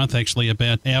just this month actually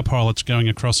about our pilots going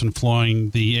across and flying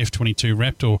the F-22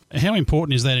 Raptor. How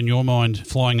important is that in your mind,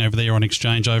 flying over there on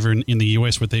exchange over in the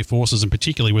US with their forces, and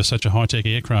particularly with such a high-tech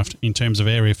aircraft in terms of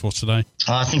our Air Force today?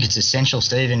 I think it's essential,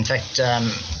 Steve. In fact,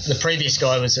 the previous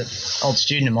guy was an old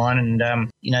student of mine, and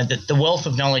the wealth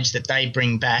of knowledge that they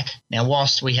bring back. Now,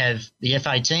 whilst we have the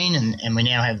F-18 and we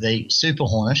now have the Super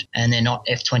Hornet, and they're not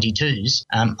F-22s,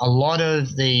 a lot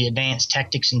of the advanced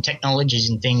tactics and technologies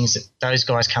and things that those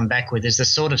guys come back with is the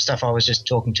sort of stuff I was just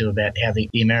talking to about how the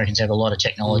Americans have a lot of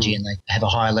technology and they have a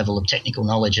higher level of technical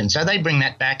knowledge. And so they bring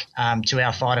that back to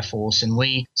our fighter force, and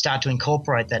we start to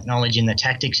incorporate that knowledge in the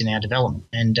tactics in our development,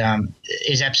 and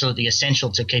is absolutely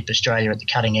essential to keep Australia at the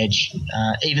cutting edge.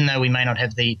 Even though we may not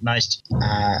have the most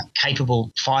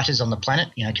capable fighters on the planet,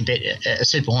 compared a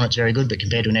Super Hornet's very good, but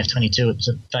compared to an F-22, it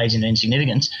fades into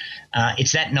insignificance.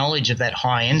 It's that knowledge of that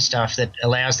high-end stuff that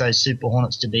allows those Super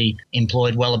Hornets to be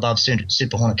employed well above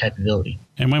Super Hornet capability.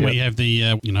 And when we have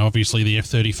the, obviously the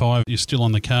F-35 is still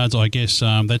on the cards, I guess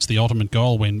that's the ultimate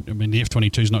goal when the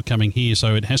F-22 is not coming here,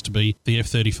 so it has to be the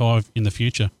F-35 in the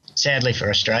future. Sadly for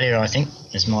Australia, I think,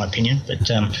 is my opinion. But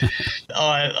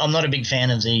I'm not a big fan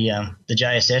of the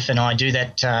JSF, and I do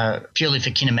that purely for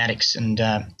kinematics. And,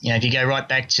 if you go right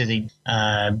back to the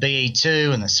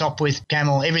BE-2 and the Sopwith,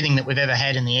 Camel, everything that we've ever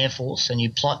had in the Air Force, and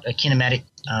you plot a kinematic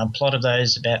plot of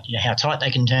those about how tight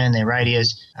they can turn, their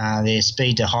radius, their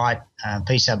speed to height,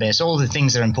 P sub S, all the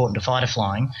things that are important to fighter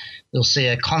flying, we'll see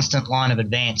a constant line of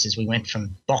advance as we went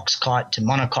from box kite to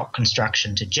monocoque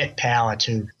construction to jet power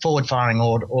to forward-firing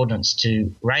ordnance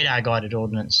to radar-guided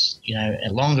ordnance,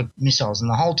 longer missiles. And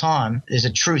the whole time there's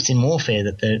a truth in warfare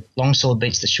that the long sword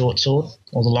beats the short sword,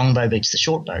 or the long bow beats the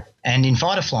short bow. And in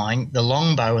fighter flying, the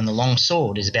long bow and the long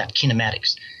sword is about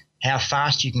kinematics, how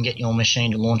fast you can get your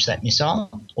machine to launch that missile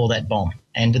or that bomb.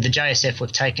 And with the JSF,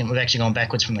 we've actually gone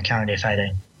backwards from the current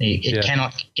F-18. It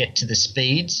cannot get to the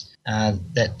speeds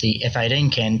that the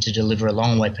F-18 can to deliver a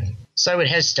long weapon. So it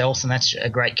has stealth, and that's a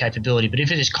great capability. But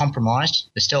if it is compromised,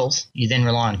 the stealth, you then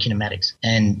rely on kinematics.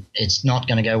 And it's not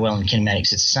going to go well in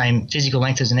kinematics. It's the same physical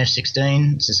length as an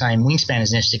F-16. It's the same wingspan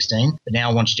as an F-16. But now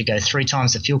I want you to go 3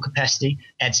 times the fuel capacity,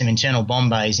 add some internal bomb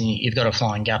bays, and you've got a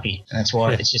flying guppy. And that's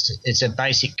why it's a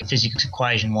basic physics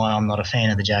equation why I'm not a fan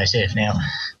of the JSF. Now,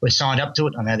 we're signed up to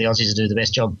it. I know the Aussies will do the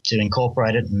best job to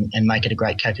incorporate it and make it a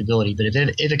great capability. But if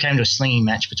it ever came to a slinging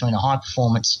match between a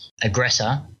high-performance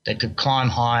aggressor that could climb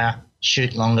higher,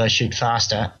 shoot longer, shoot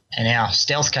faster, and our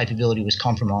stealth capability was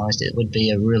compromised, it would be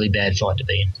a really bad fight to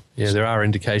be in. Yeah, there are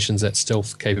indications that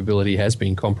stealth capability has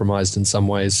been compromised in some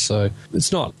ways. So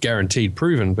it's not guaranteed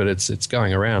proven, but it's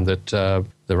going around that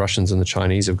the Russians and the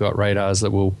Chinese have got radars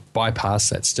that will bypass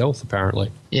that stealth,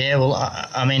 apparently. Yeah, well,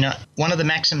 one of the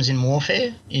maxims in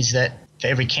warfare is that for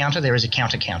every counter, there is a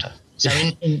counter-counter. So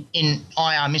in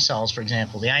IR missiles, for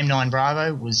example, the AIM-9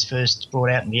 Bravo was first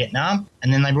brought out in Vietnam,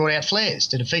 and then they brought out flares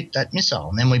to defeat that missile.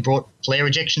 And then we brought flare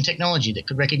rejection technology that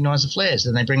could recognise the flares.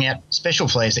 Then they bring out special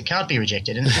flares that can't be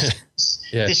rejected. And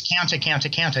this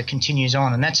counter continues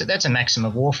on, and that's a maxim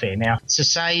of warfare. Now, to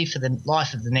say for the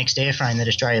life of the next airframe that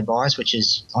Australia buys, which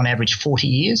is on average 40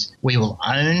 years, we will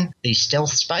own the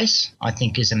stealth space, I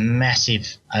think is a massive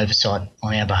oversight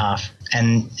on our behalf.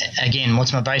 And again,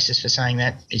 what's my basis for saying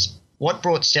that is what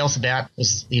brought stealth about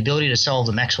was the ability to solve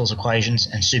the Maxwell's equations,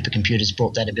 and supercomputers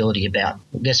brought that ability about.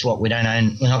 Well, guess what? We're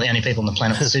not the only people on the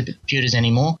planet with supercomputers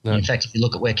anymore. No. In fact, if you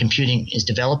look at where computing is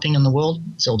developing in the world,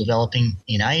 it's all developing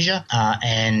in Asia.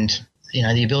 And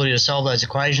the ability to solve those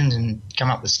equations and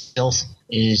come up with stealth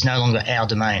is no longer our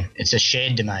domain. It's a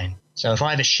shared domain. So if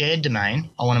I have a shared domain,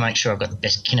 I want to make sure I've got the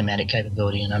best kinematic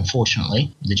capability, and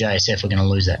unfortunately, the JSF, we're going to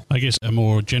lose that. I guess a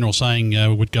more general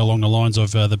saying would go along the lines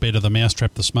of the better the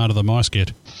mousetrap, the smarter the mice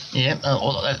get. Yeah,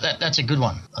 that's a good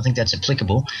one. I think that's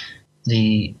applicable.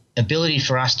 The ability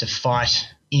for us to fight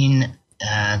in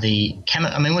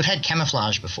we've had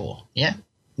camouflage before, yeah?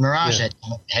 Mirage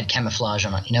had camouflage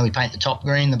on it. We paint the top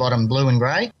green, the bottom blue and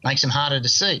grey, makes them harder to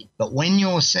see. But when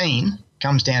you're seen,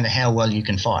 comes down to how well you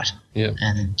can fight. Yeah.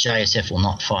 And JSF will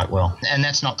not fight well. And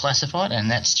that's not classified, and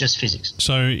that's just physics.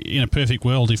 So in a perfect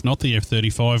world, if not the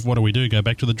F-35, what do we do? Go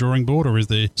back to the drawing board, or is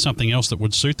there something else that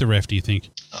would suit the RAF, do you think?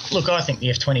 Look, I think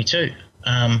the F-22.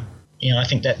 I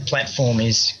think that platform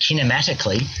is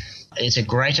kinematically It's a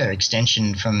greater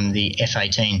extension from the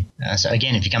F-18. So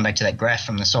again, if you come back to that graph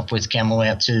from the Sopwith Camel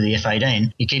out to the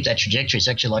F-18, you keep that trajectory. It's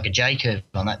actually like a J-curve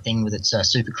on that thing with its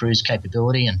super cruise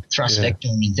capability and thrust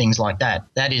vectoring and things like that.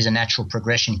 That is a natural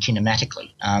progression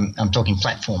kinematically. I'm talking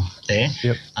platform there.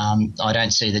 Yep. I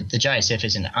don't see that the JSF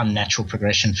is an unnatural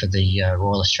progression for the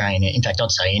Royal Australian. In fact,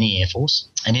 I'd say any Air Force.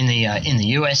 And in the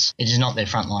US, it is not their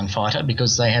frontline fighter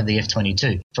because they have the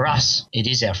F-22. For us, it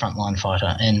is our frontline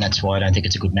fighter, and that's why I don't think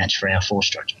it's a good match for our force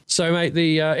structure. So, mate,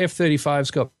 the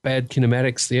F-35's got bad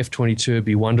kinematics. The F-22 would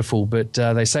be wonderful, but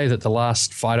they say that the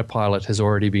last fighter pilot has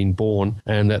already been born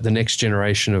and that the next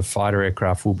generation of fighter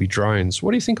aircraft will be drones.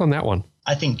 What do you think on that one?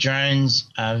 I think drones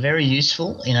are very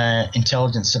useful in an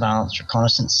intelligence, surveillance,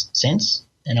 reconnaissance sense,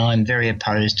 and I'm very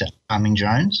opposed to arming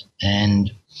drones.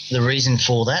 And the reason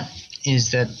for that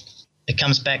is that it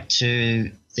comes back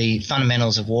to the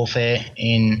fundamentals of warfare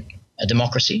in a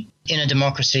democracy. In a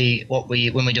democracy, when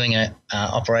we're doing an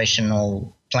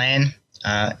operational plan,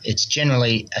 it's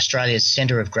generally Australia's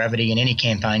centre of gravity in any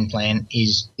campaign plan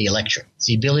is the electorate. It's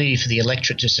the ability for the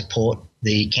electorate to support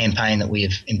the campaign that we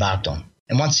have embarked on.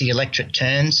 And once the electorate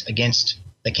turns against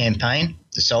the campaign,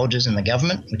 the soldiers and the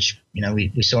government, which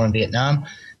we saw in Vietnam,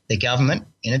 the government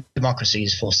in a democracy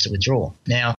is forced to withdraw.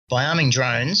 Now, by arming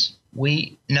drones,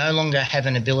 we no longer have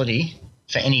an ability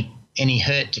for any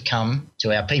hurt to come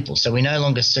to our people. So we no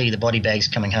longer see the body bags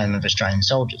coming home of Australian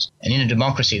soldiers. And in a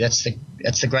democracy, that's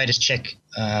the greatest check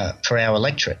for our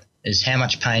electorate, is how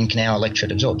much pain can our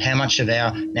electorate absorb? How much of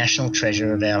our national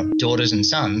treasure, of our daughters and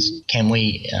sons, can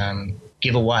we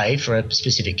give away for a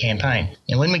specific campaign?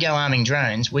 And when we go arming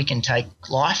drones, we can take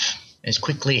life as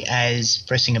quickly as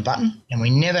pressing a button, and we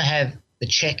never have the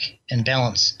check and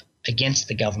balance against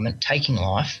the government taking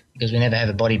life because we never have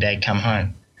a body bag come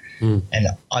home. And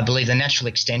I believe the natural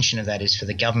extension of that is for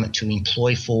the government to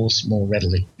employ force more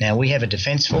readily. Now, we have a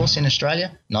defence force in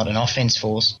Australia, not an offence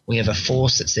force. We have a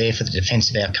force that's there for the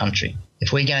defence of our country.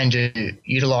 If we're going to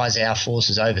utilise our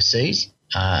forces overseas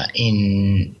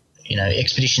in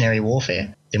expeditionary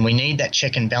warfare, then we need that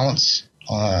check and balance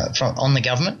on the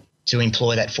government to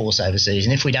employ that force overseas.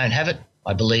 And if we don't have it,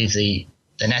 I believe the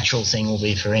natural thing will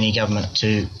be for any government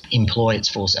to employ its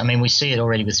force. I mean, we see it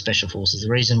already with special forces. The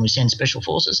reason we send special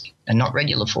forces and not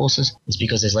regular forces is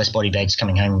because there's less body bags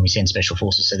coming home when we send special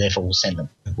forces, so therefore we'll send them.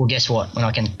 Well, guess what?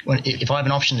 If I have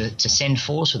an option to send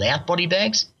force without body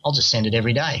bags, I'll just send it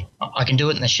every day. I can do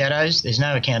it in the shadows. There's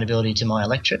no accountability to my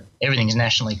electorate. Everything's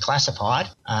nationally classified,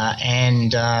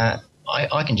 and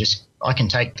I can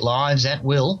take lives at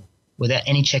will without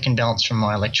any check and balance from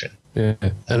my electorate. Yeah,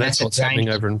 and that's what's happening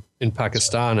over in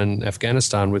Pakistan and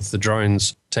Afghanistan with the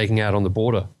drones taking out on the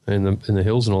border in the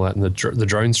hills and all that, and the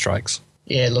drone strikes.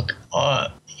 Yeah, look,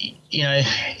 and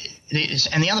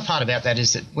the other part about that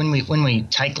is that when we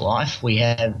take life, we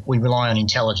rely on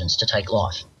intelligence to take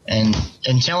life, and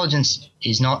intelligence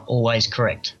is not always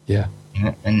correct. Yeah,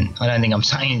 and I don't think I'm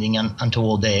saying anything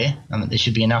untoward there. There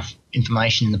should be enough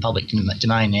information in the public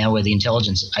domain now where the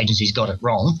intelligence agencies got it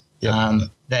wrong. Yep.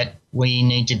 That we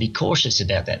need to be cautious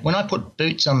about that. When I put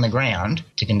boots on the ground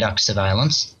to conduct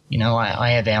surveillance,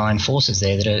 I have our own forces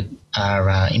there that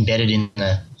are embedded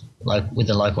with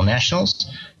the local nationals.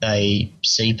 They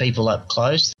see people up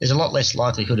close. There's a lot less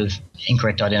likelihood of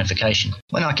incorrect identification.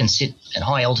 When I can sit at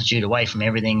high altitude away from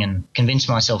everything and convince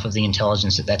myself of the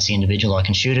intelligence that that's the individual, I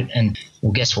can shoot it. And,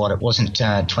 well, guess what? It wasn't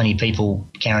 20 people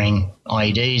carrying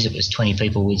IEDs. It was 20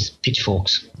 people with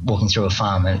pitchforks walking through a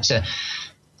farm. And it's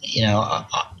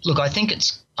look, I think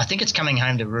it's coming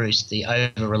home to roost, the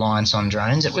over-reliance on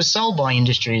drones. It was sold by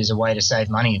industry as a way to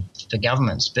save money for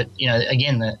governments. But,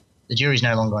 again, the jury's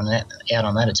no longer out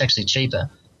on that. It's actually cheaper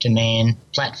to man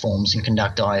platforms and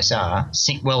conduct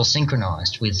ISR well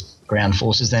synchronised with ground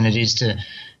forces than it is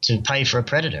to pay for a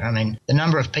Predator. I mean, the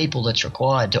number of people that's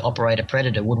required to operate a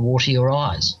Predator would water your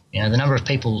eyes. The number of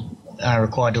people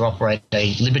required to operate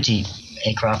a Liberty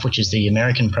aircraft, which is the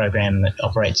American program that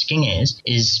operates King Airs,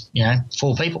 is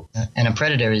 4 people, and a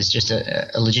Predator is just a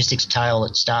logistics tail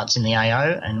that starts in the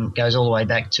AO and goes all the way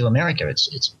back to America.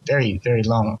 It's very, very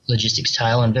long logistics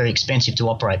tail and very expensive to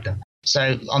operate them.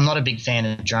 So I'm not a big fan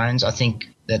of drones. I think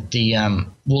that the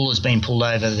wool has been pulled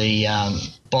over the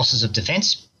bosses of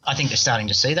defence. I think they're starting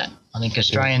to see that. I think the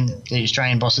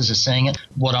Australian bosses are seeing it.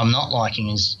 What I'm not liking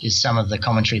is some of the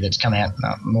commentary that's come out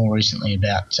more recently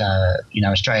about,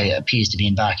 Australia appears to be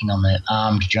embarking on the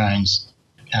armed drones,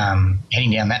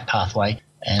 heading down that pathway.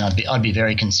 And I'd be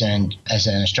very concerned as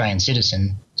an Australian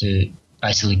citizen to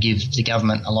basically give the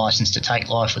government a license to take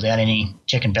life without any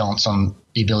check and balance on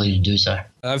the ability to do so.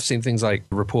 I've seen things like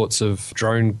reports of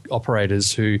drone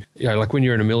operators who, like when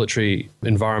you're in a military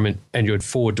environment and you're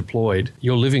forward deployed,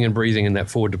 you're living and breathing in that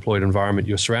forward deployed environment.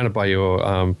 You're surrounded by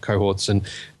your cohorts and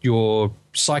you're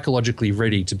psychologically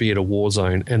ready to be at a war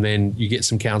zone. And then you get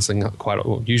some counseling,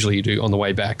 usually you do on the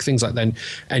way back, things like that.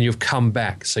 And you've come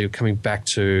back. So you're coming back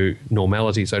to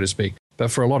normality, so to speak.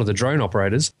 But for a lot of the drone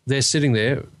operators, they're sitting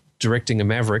there directing a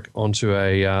Maverick onto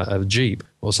a Jeep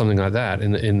or something like that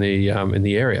in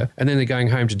the area, and then they're going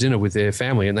home to dinner with their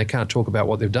family, and they can't talk about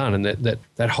what they've done. And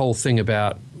that whole thing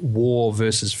about war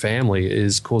versus family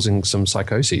is causing some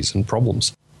psychoses and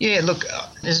problems. Yeah, look,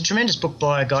 there's a tremendous book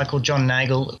by a guy called John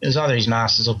Nagel. It was either his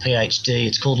master's or PhD.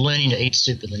 It's called Learning to Eat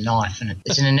Soup with a Knife, and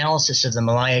it's an analysis of the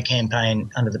Malaya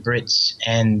campaign under the Brits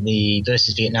and the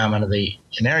versus Vietnam under the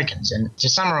Americans. And to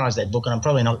summarise that book, and I'm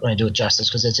probably not going to do it justice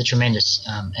because it's a tremendous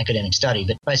academic study,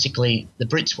 but basically the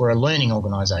Brits were a learning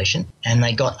organisation and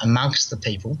they got amongst the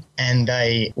people and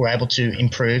they were able to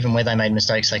improve, and where they made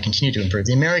mistakes, they continued to improve.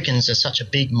 The Americans are such a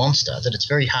big monster that it's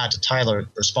very hard to tailor a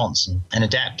response and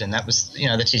adapt, and that was,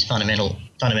 that's his fundamental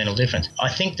difference. I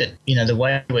think that, the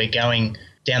way we're going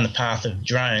down the path of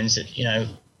drones, that,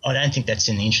 I don't think that's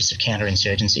in the interest of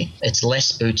counterinsurgency. It's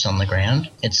less boots on the ground.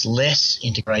 It's less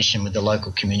integration with the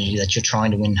local community that you're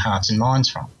trying to win hearts and minds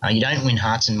from. You don't win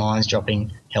hearts and minds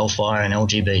dropping Hellfire and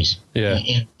LGBs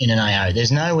in an AO.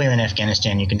 There's nowhere in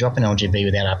Afghanistan you can drop an LGB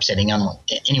without upsetting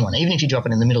anyone. Even if you drop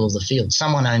it in the middle of the field,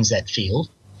 someone owns that field.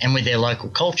 And with their local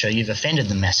culture, you've offended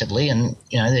them massively, and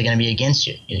they're going to be against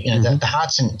you. The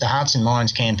Hearts and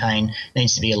Minds campaign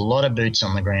needs to be a lot of boots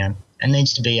on the ground, and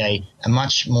needs to be a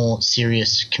much more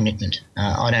serious commitment.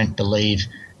 I don't believe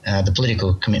the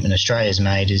political commitment Australia's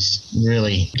made is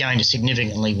really going to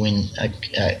significantly win a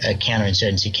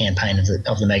counterinsurgency campaign of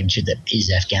the magnitude that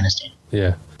is Afghanistan.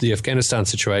 Yeah, the Afghanistan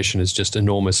situation is just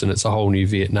enormous, and it's a whole new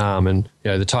Vietnam. And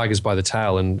the tiger's by the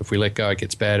tail, and if we let go, it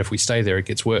gets bad. If we stay there, it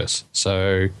gets worse.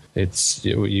 So it's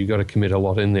you've got to commit a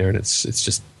lot in there, and it's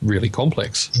just really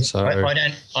complex. So I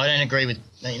don't agree with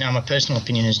my personal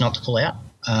opinion is not to pull out.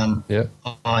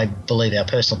 I believe our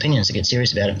personal opinion is to get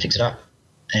serious about it and fix it up.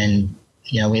 And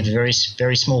we have a very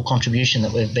very small contribution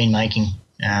that we've been making.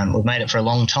 We've made it for a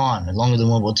long time, longer than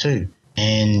World War II,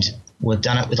 and we've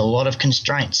done it with a lot of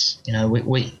constraints.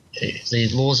 The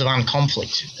laws of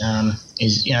unconflict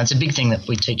is, it's a big thing that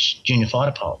we teach junior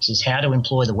fighter pilots, is how to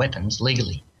employ the weapons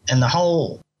legally. And the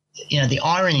whole, the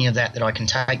irony of that I can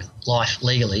take life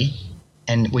legally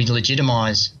and we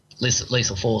legitimise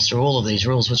lethal force through all of these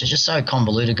rules, which are just so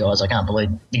convoluted, guys. I can't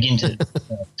begin to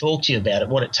talk to you about it,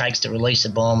 what it takes to release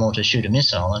a bomb or to shoot a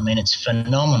missile. I mean, it's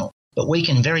phenomenal. But we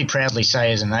can very proudly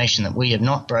say as a nation that we have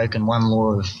not broken one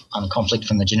law of unconflict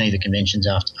from the Geneva Conventions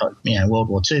after World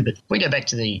War II. But if we go back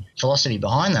to the philosophy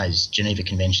behind those Geneva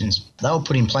Conventions, they were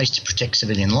put in place to protect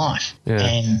civilian life. Yeah.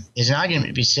 And there's an argument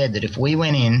to be said that if we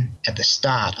went in at the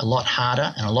start a lot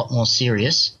harder and a lot more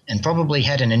serious, and probably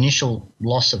had an initial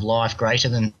loss of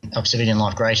civilian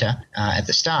life greater at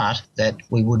the start, that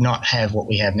we would not have what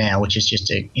we have now, which is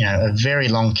just a very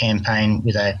long campaign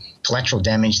with a collateral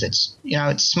damage that's,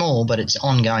 it's small, but it's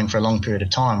ongoing for a long period of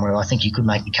time, where I think you could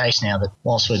make the case now that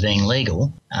whilst we're being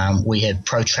legal, we have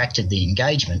protracted the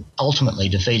engagement, ultimately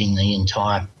defeating the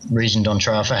entire reason on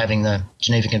trial for having the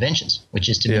Geneva Conventions, which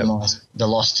is to minimise the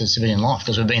loss to civilian life,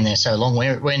 because we've been there so long.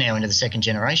 We're now into the second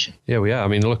generation. Yeah, we are. I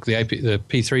mean, look, the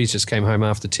P3s just came home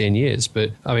after 10 years.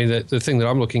 But, I mean, the thing that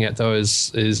I'm looking at, though,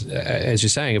 is as you're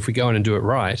saying, if we go in and do it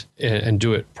right and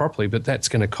do it properly, but that's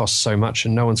going to cost so much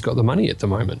and no one's got the money at the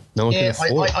moment. No one can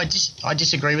afford it. I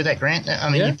disagree with that, Grant. I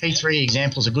mean, your P3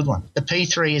 example is a good one. The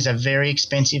P3 is a very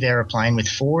expensive aeroplane with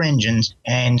 4 engines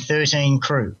and 13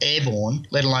 crew, airborne,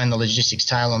 let alone the logistics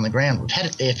tail on the ground. We've had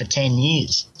it there for 10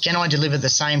 years. Can I deliver the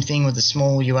same thing with a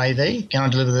small UAV? Can I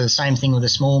deliver the same thing with a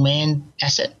small manned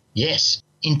asset? Yes.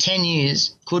 In 10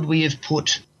 years, could we have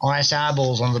put ISR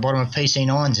balls on the bottom of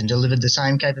PC-9s and delivered the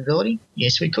same capability?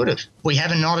 Yes, we could have. We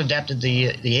haven't not adapted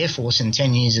the Air Force in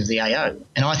 10 years of the AO.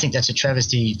 And I think that's a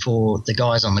travesty for the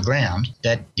guys on the ground,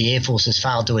 that the Air Force has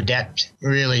failed to adapt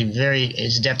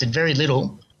it's adapted very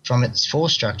little from its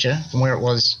force structure from where it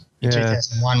was in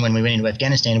 2001 when we went into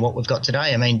Afghanistan to what we've got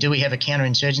today. I mean, do we have a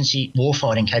counterinsurgency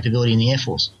warfighting capability in the Air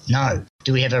Force? No.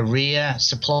 Do we have a rear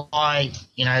supply,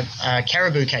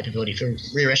 caribou capability for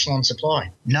rear echelon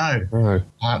supply? No.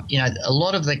 A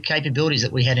lot of the capabilities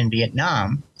that we had in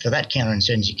Vietnam for that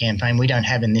counterinsurgency campaign, we don't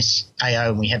have in this AO,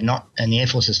 and we have not, and the Air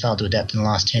Force has failed to adapt in the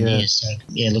last 10 years. So,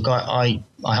 look, I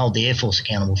hold the Air Force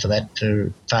accountable for that,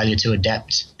 for failure to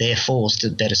adapt their force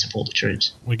to better support the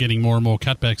troops. We're getting more and more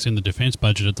cutbacks in the defence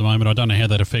budget at the moment. I don't know how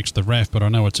that affects the RAF, but I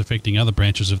know it's affecting other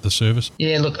branches of the service.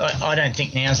 Yeah, look, I don't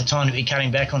think now's the time to be cutting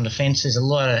back on defence. There's a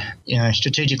lot of,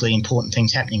 strategically important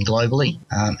things happening globally,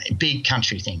 big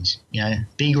country things,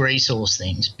 big resource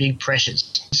things, big pressures.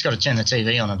 Just got to turn the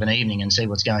TV on of an evening and see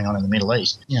what's going on in the Middle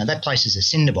East. That place is a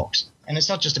cinderbox. And it's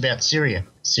not just about Syria.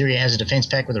 Syria has a defence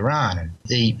pact with Iran. And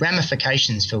the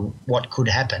ramifications for what could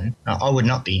happen, I would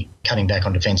not be cutting back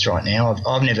on defence right now.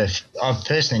 I've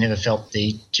personally never felt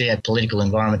the geopolitical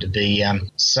environment to be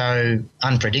so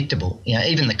unpredictable.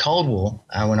 Even the Cold War,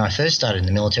 when I first started in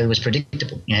the military, was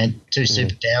predictable. You had two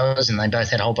superpowers and they both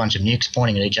had a whole bunch of nukes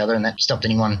pointing at each other, and that stopped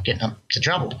anyone getting up to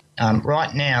trouble.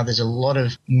 Right now, there's a lot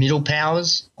of middle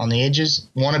powers on the edges,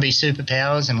 wannabe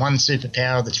superpowers, and one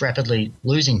superpower that's rapidly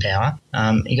losing power.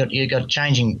 You got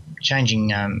changing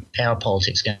power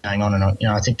politics going on, and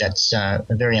I think that's a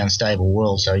very unstable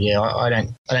world. So I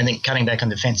don't think cutting back on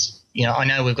defence. I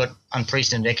know we've got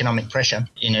unprecedented economic pressure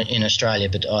in Australia,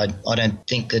 but I don't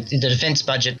think that the defence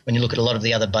budget, when you look at a lot of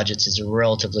the other budgets, is a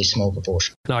relatively small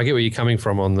proportion. No, I get where you're coming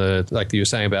from on like you were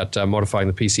saying about modifying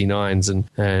the PC9s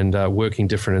and working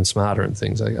different and smarter and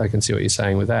things. I can see what you're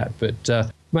saying with that.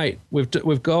 But mate,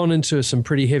 we've gone into some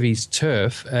pretty heavy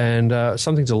turf, and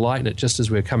something to lighten it just as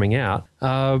we're coming out.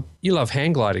 You love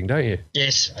hang gliding, don't you?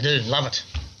 Yes, I do. Love it.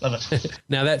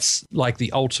 Now, that's like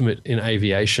the ultimate in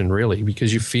aviation, really,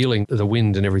 because you're feeling the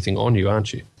wind and everything on you,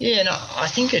 aren't you? Yeah, no, I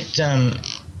think it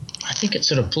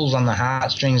sort of pulls on the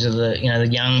heartstrings of the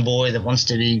young boy that wants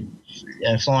to be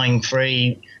flying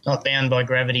free, not bound by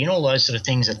gravity, and all those sort of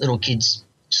things that little kids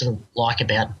sort of like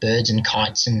about birds and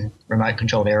kites and remote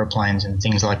controlled aeroplanes and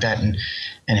things like that. And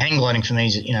hang gliding for me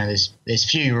is, there's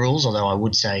few rules, although I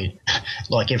would say,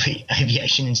 like every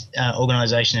aviation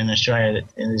organisation in Australia,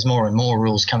 that there's more and more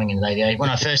rules coming into aviation. When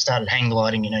I first started hang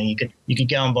gliding, you could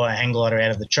go and buy a hang glider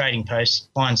out of the trading post,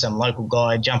 find some local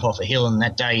guy, jump off a hill, and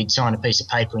that day you'd sign a piece of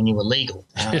paper and you were legal.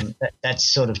 That's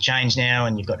sort of changed now,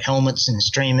 and you've got helmets and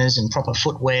streamers and proper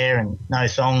footwear and no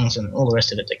thongs and all the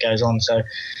rest of it that goes on. So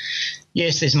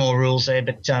yes, there's more rules there,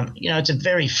 but, it's a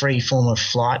very free form of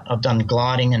flight. I've done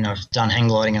gliding and I've done hang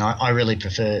gliding, and I really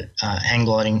prefer hang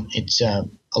gliding. It's a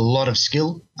lot of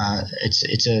skill.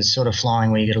 It's a sort of flying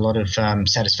where you get a lot of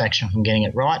satisfaction from getting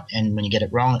it right, and when you get it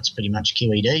wrong, it's pretty much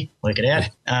QED. Work it out.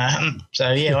 I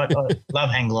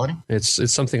love hang gliding.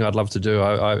 It's something I'd love to do.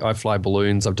 I fly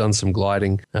balloons. I've done some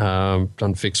gliding,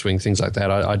 done fixed wing, things like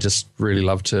that. I just really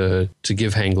love to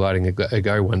give hang gliding a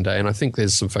go one day, and I think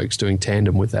there's some folks doing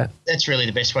tandem with that. That's really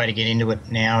the best way to get into it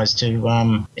now, is to go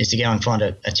and find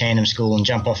a tandem school and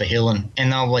jump off a hill, and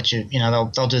they'll let you.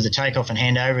 They'll do the takeoff and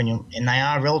handover, and they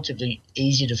are relatively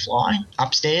easy to fly.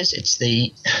 Upstairs,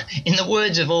 in the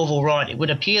words of Orville Wright, it would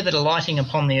appear that alighting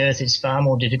upon the earth is far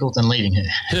more difficult than leaving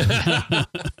her.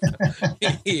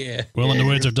 Yeah. Well, in the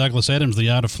words of Douglas Adams, the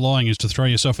art of flying is to throw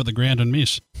yourself at the ground and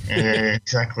miss. Yeah,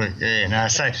 exactly. Yeah, no.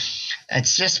 So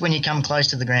it's just when you come close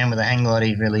to the ground with a hang glider,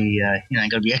 you really,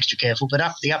 got to be extra careful. But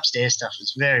the upstairs stuff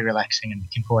is very relaxing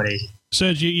and quite easy.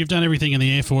 Serge, you've done everything in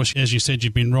the Air Force. As you said,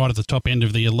 you've been right at the top end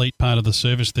of the elite part of the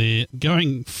service there.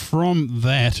 Going from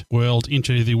that world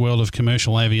into the world of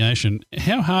commercial aviation,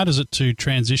 how hard is it to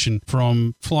transition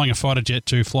from flying a fighter jet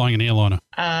to flying an airliner?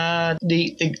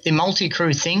 The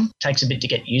multi-crew thing takes a bit to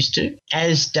get used to,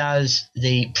 as does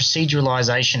the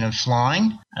proceduralisation of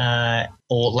flying,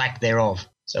 or lack thereof.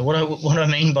 So what I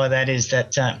mean by that is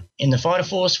that in the fighter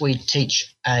force, we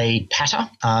teach a patter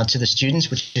to the students,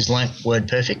 which is learnt word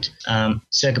perfect.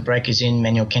 Circuit breakers in,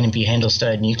 manual canopy, handle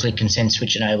stowed, nuclear consent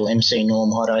switch enable, MC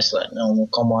norm, hot isolate normal,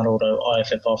 combine auto,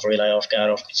 IFF off, relay off, guard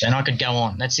off. And I could go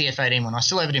on. That's the F-18 one. I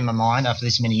still have it in my mind after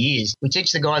this many years. We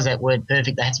teach the guys that word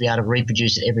perfect. They have to be able to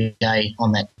reproduce it every day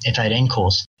on that F-18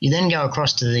 course. You then go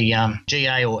across to the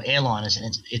GA or airliners,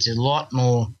 and it's a lot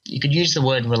more, you could use the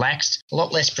word relaxed, a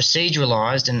lot less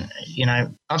proceduralised. And,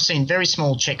 I've seen very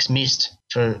small checks missed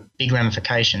for big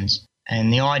ramifications.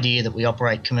 And the idea that we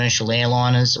operate commercial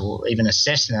airliners or even a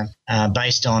Cessna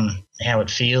based on how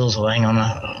it feels, or hang on,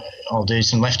 I'll do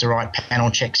some left to right panel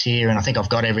checks here and I think I've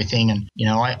got everything. And,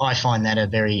 I find that a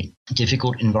very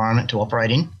difficult environment to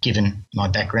operate in, given my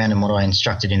background and what I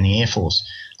instructed in the Air Force.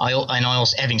 I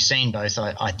also, having seen both,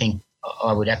 I think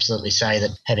I would absolutely say that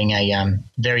having a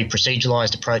very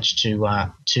proceduralised approach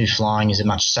to flying is a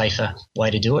much safer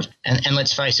way to do it. And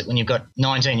let's face it, when you've got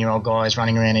 19-year-old guys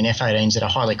running around in F-18s that are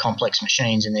highly complex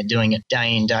machines and they're doing it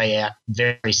day in, day out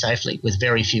very safely with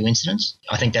very few incidents,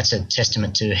 I think that's a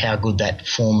testament to how good that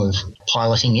form of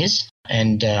piloting is.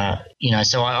 And,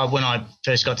 so when I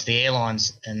first got to the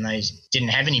airlines and they didn't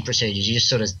have any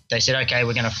procedures, they said, okay,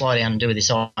 we're going to fly down and do this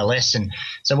ILS. And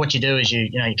so what you do is you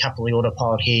couple the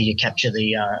autopilot here, you capture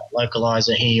the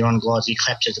localizer here, you're on glides, you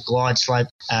capture the glide slope,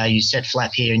 you set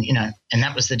flap here, and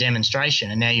that was the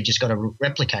demonstration. And now you've just got to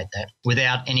replicate that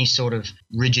without any sort of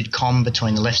rigid comm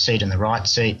between the left seat and the right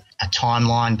seat, a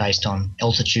timeline based on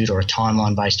altitude or a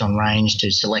timeline based on range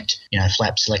to select,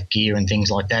 flap, select gear and things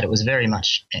like that. It was very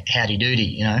much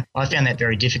howdy-doody, I found that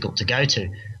very difficult to go to.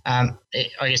 I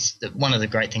guess one of the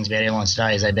great things about airlines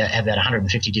today is they have about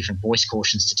 150 different voice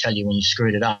cautions to tell you when you've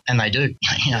screwed it up, and they do.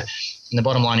 And the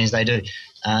bottom line is they do.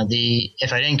 The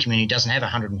F-18 community doesn't have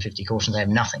 150 cautions; they have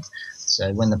nothing.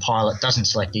 So when the pilot doesn't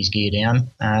select his gear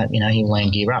down, he'll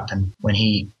land gear up, and when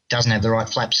he doesn't have the right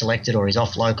flap selected or he's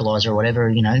off localizer or whatever,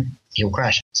 he'll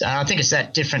crash. So I think it's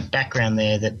that different background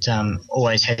there that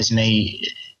always has me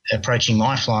approaching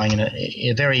my flying in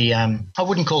a very, I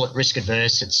wouldn't call it risk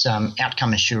adverse, it's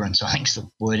outcome assurance, I think is the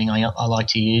wording I like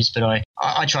to use. But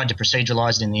I tried to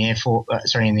proceduralise it in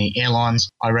the in the airlines.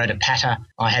 I wrote a patter.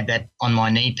 I had that on my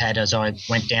knee pad as I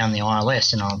went down the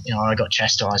ILS, and I got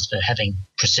chastised for having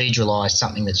proceduralised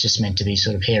something that's just meant to be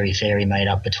sort of hairy-fairy made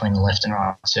up between the left and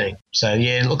right seat. So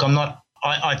yeah, look,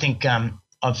 I think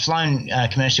I've flown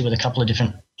commercially with a couple of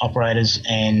different operators,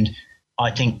 and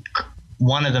I think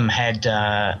one of them had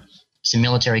some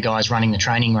military guys running the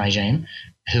training regime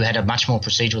who had a much more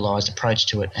proceduralised approach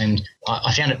to it. And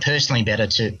I found it personally better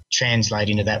to translate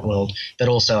into that world. But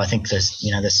also I think the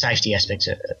safety aspects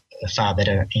are far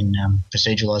better in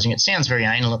proceduralising. It sounds very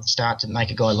anal at the start to make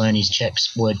a guy learn his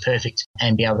checks word perfect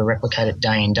and be able to replicate it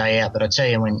day in, day out. But I tell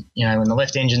you, when the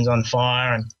left engine's on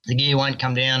fire and the gear won't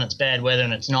come down, it's bad weather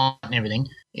and it's not and everything,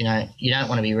 you don't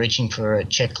want to be reaching for a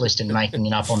checklist and making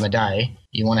it up on the day.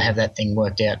 You want to have that thing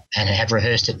worked out and have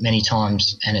rehearsed it many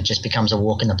times, and it just becomes a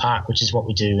walk in the park, which is what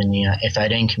we do in the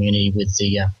F-18 community with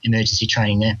the emergency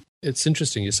training there. It's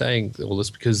interesting you're saying all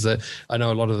this because I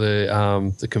know a lot of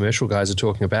the commercial guys are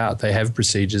talking about they have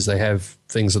procedures, they have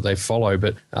things that they follow,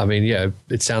 but I mean,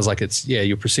 it sounds like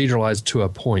you're proceduralized to a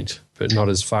point, but not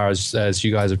as far as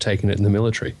you guys have taken it in the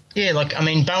military. Yeah,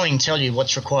 Boeing tell you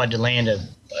what's required to land a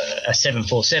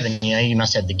 747. You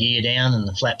must have the gear down and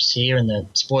the flaps here and the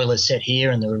spoilers set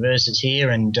here and the reversers here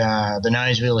and the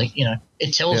nose wheel.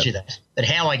 It tells you that. But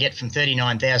how I get from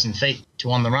 39,000 feet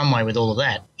to on the runway with all of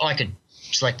that, I could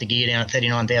select the gear down at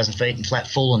 39,000 feet and flap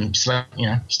full and start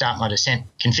my descent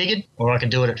configured, or I could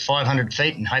do it at 500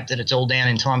 feet and hope that it's all down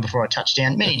in time before I touch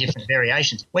down. Many different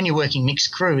variations. When you're working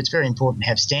mixed crew, it's very important to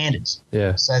have standards.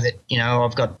 Yeah. So that,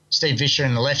 I've got Steve Fisher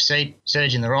in the left seat,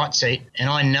 Serge in the right seat, and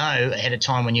I know ahead of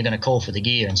time when you're going to call for the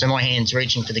gear. And so my hand's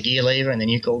reaching for the gear lever and then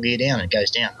you call gear down and it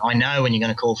goes down. I know when you're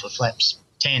going to call for flaps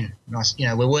 10.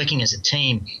 We're working as a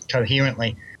team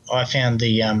coherently. I found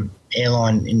the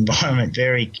airline environment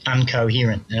very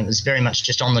uncoherent, and it was very much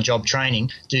just on-the-job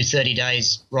training. Do 30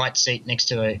 days right seat next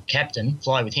to a captain,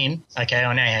 fly with him. Okay,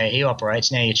 I know how he operates.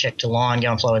 Now you check to line,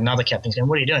 go and fly with another captain. He's going,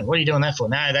 what are you doing? What are you doing that for?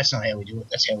 No, that's not how we do it.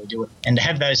 That's how we do it. And to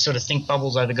have those sort of think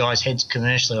bubbles over guys' heads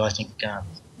commercially, I think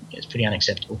it's pretty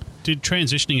unacceptable. Did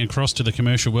transitioning across to the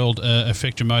commercial world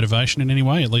affect your motivation in any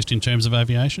way, at least in terms of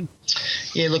aviation?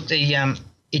 Yeah, look,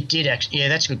 it did actually. Yeah,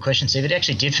 that's a good question, Steve. It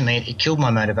actually did for me. It killed my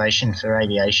motivation for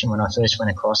aviation when I first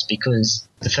went across, because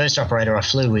the first operator I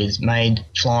flew with made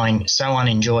flying so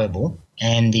unenjoyable,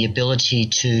 and the ability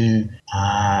to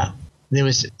there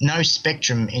was no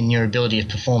spectrum in your ability of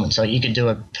performance. So you could do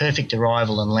a perfect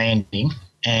arrival and landing,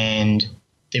 and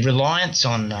the reliance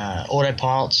on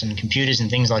autopilots and computers and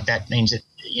things like that means that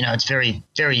it's very,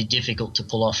 very difficult to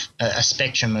pull off a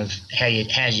spectrum of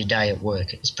how's your day at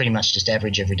work. It's pretty much just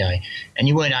average every day. And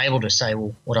you weren't able to say,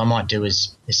 well, what I might do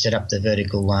is set up the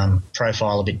vertical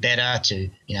profile a bit better to,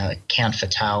 account for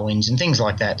tailwinds and things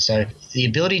like that. So the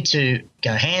ability to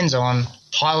go hands-on,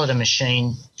 pilot a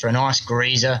machine for a nice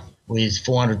greaser with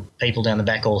 400 people down the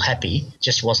back all happy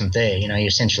just wasn't there. You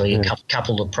essentially a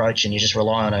coupled approach, and you just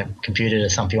rely on a computer to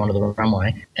thump you onto the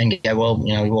runway and go, well,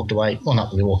 we walked away. Well,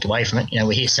 not that we walked away from it.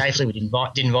 We're here safely. We didn't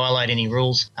violate any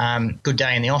rules. Good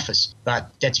day in the office. But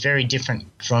that's very different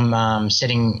from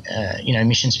setting,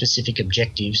 mission-specific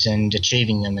objectives and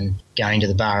achieving them and going to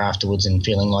the bar afterwards and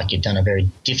feeling like you've done a very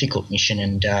difficult mission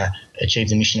and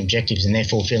achieved the mission objectives, and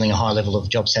therefore feeling a high level of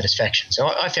job satisfaction. So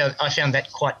I found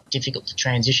that quite difficult to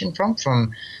transition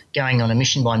from going on a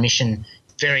mission by mission,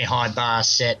 very high bar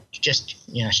set, just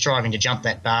striving to jump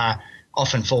that bar,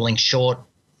 often falling short,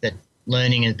 but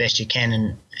learning as best you can,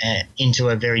 and into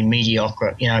a very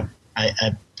mediocre,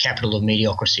 a capital of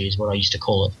mediocrity is what I used to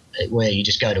call it, where you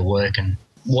just go to work and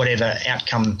whatever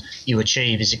outcome you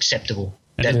achieve is acceptable.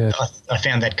 I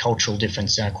found that cultural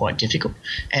difference quite difficult,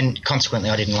 and consequently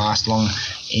I didn't last long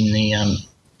in the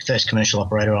first commercial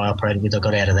operator I operated with. I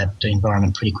got out of that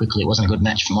environment pretty quickly. It wasn't a good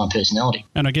match for my personality.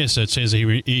 And I guess it says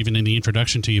here, even in the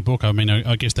introduction to your book, I mean,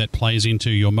 I guess that plays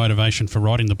into your motivation for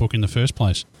writing the book in the first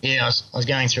place. Yeah, I was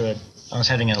going through I was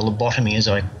having a lobotomy as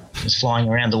I was flying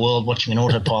around the world watching an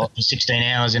autopilot for 16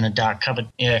 hours in a dark cupboard.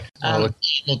 Yeah,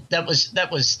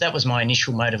 that was my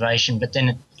initial motivation, but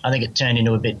then I think it turned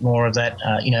into a bit more of that.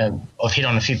 I've hit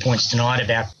on a few points tonight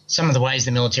about some of the ways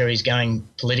the military is going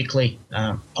politically.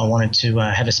 I wanted to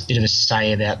have a bit of a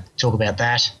say talk about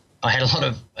that. I had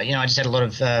I just had a lot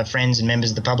of friends and members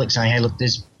of the public saying, hey, look,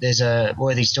 there's a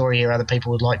worthy story here other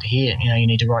people would like to hear. You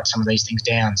need to write some of these things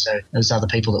down. So there's other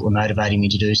people that were motivating me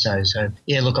to do so. So,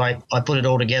 yeah, look, I put it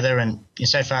all together, and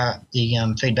so far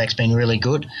the feedback's been really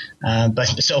good.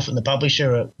 Both myself and the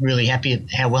publisher are really happy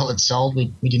at how well it's sold.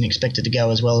 We didn't expect it to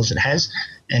go as well as it has.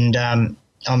 And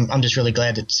I'm just really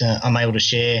glad that I'm able to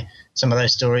share some of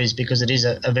those stories, because it is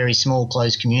a very small,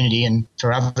 closed community, and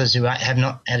for others who have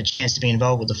not had a chance to be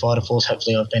involved with the fighter force,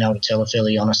 hopefully I've been able to tell a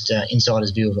fairly honest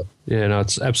insider's view of it. Yeah, no,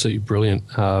 it's absolutely brilliant.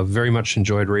 Very much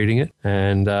enjoyed reading it,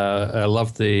 and I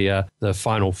love the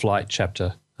final flight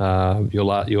chapter.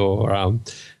 Your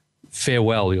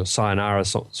farewell, your sayonara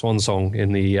swan song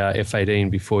in the F-18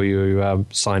 before you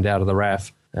signed out of the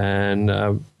RAF, and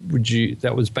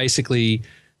that was basically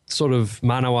sort of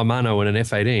mano a mano in an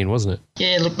F-18, wasn't it?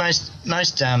 Yeah, look,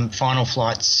 most final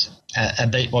flights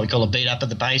what we call a beat up at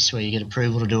the base, where you get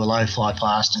approval to do a low fly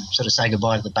past and sort of say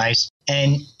goodbye to the base.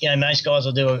 And, most guys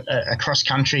will do a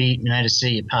cross-country, to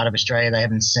see a part of Australia they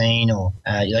haven't seen, or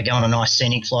they go on a nice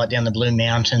scenic flight down the Blue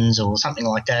Mountains or something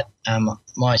like that.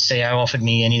 My CO offered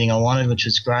me anything I wanted, which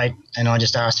was great, and I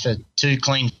just asked for 2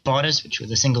 clean fighters, which were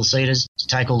the single-seaters, to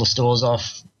take all the stores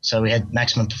off. So we had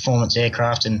maximum performance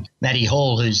aircraft, and Matty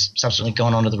Hall, who's subsequently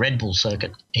gone onto the Red Bull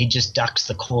circuit, he just ducks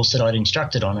the course that I'd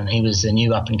instructed on, and he was the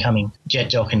new up-and-coming jet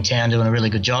jock in town doing a really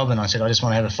good job. And I said, I just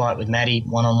want to have a fight with Matty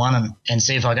one-on-one and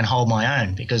see if I can hold my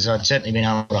own, because I'd certainly been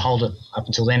able to hold it up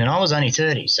until then, and I was only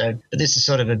 30. But this is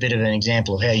sort of a bit of an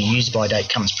example of how your use-by date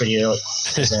comes pretty early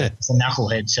as a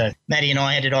knucklehead. So Matty and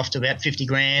I headed off to about 50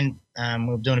 grand. We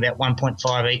were doing about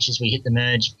 1.5 each as we hit the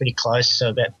merge, pretty close, so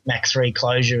about Mach 3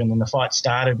 closure, and then the fight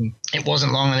started. And it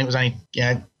wasn't long. I think it was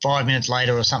only 5 minutes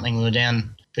later or something. We were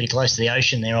down pretty close to the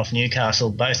ocean there off Newcastle,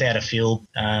 both out of fuel,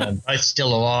 both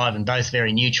still alive and both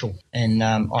very neutral. And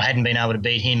I hadn't been able to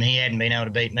beat him. He hadn't been able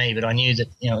to beat me, but I knew that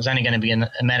it was only going to be a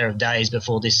matter of days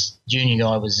before this junior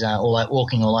guy was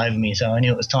walking all over me. So I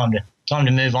knew it was time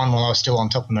to move on while I was still on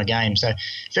top of my game. So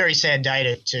very sad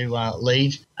day to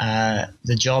leave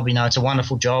the job. It's a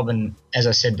wonderful job, and as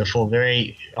I said before,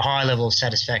 very high level of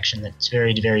satisfaction that's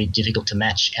very, very difficult to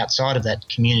match outside of that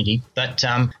community. But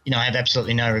I have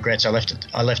absolutely no regrets. I left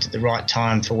at the right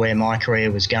time for where my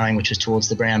career was going, which was towards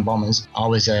the Brown Bombers.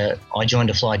 I joined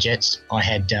to fly jets. I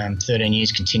had 13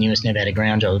 years continuous, never had a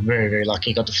ground job. I was very, very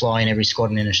lucky. Got to fly in every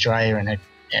squadron in Australia, and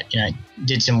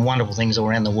did some wonderful things all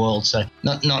around the world. So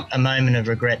not a moment of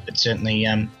regret, but certainly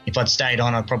if I'd stayed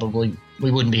on, we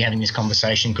wouldn't be having this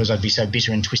conversation, because I'd be so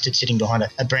bitter and twisted sitting behind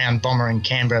a Brown bomber in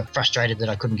Canberra, frustrated that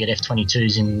I couldn't get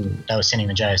F-22s they were sending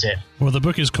the JSF. Well, the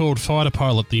book is called Fighter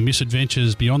Pilot, The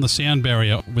Misadventures Beyond the Sound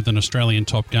Barrier with an Australian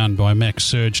Top Gun by Max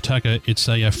Serge Tucker. It's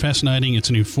a fascinating,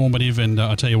 it's an informative, and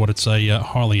I tell you what, it's a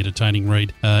highly entertaining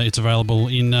read. It's available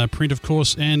in print, of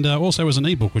course, and also as an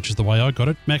ebook, which is the way I got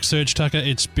it. Max Serge Tucker,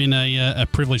 it's been a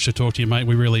privilege to talk to you, mate.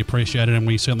 We really appreciate it, and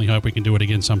we certainly hope we can do it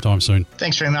again sometime soon.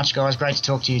 Thanks very much, guys. Great to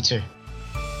talk to you too.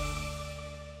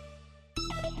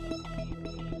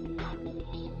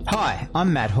 Hi,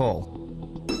 I'm Matt Hall.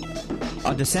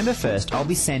 On December 1st, I'll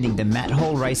be sending the Matt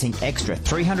Hall Racing Extra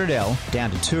 300L down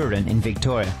to Tooradin in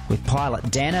Victoria with pilot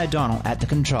Dan O'Donnell at the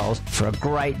controls for a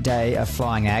great day of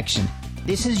flying action.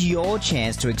 This is your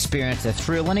chance to experience the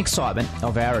thrill and excitement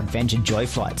of our adventure joy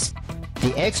flights.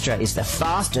 The Extra is the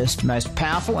fastest, most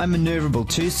powerful and manoeuvrable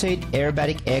two-seat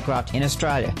aerobatic aircraft in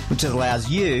Australia, which allows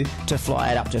you to fly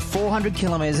at up to 400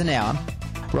 kilometres an hour,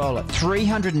 roll at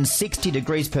 360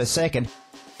 degrees per second,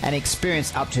 and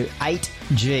experience up to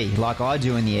 8G like I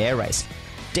do in the air race.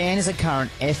 Dan is a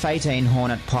current F-18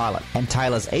 Hornet pilot and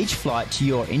tailors each flight to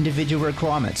your individual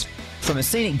requirements, from a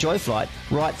scenic joy flight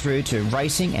right through to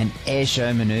racing and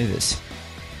airshow manoeuvres.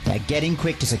 Now get in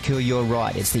quick to secure your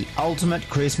ride. It's the ultimate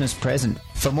Christmas present.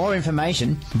 For more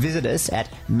information, visit us at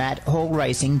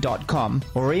matthallracing.com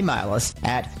or email us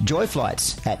at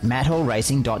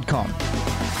joyflights@matthallracing.com.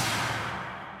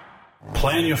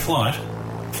 Plan your flight,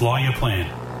 fly your plan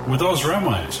with Oz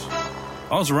Runways.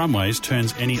 Oz Runways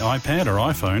turns any iPad or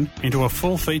iPhone into a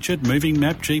full-featured moving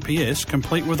map GPS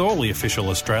complete with all the official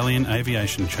Australian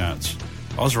aviation charts.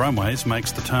 Oz Runways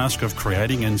makes the task of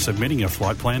creating and submitting a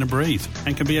flight plan a breeze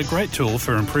and can be a great tool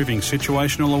for improving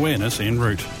situational awareness en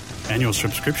route. Annual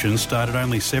subscriptions start at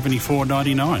only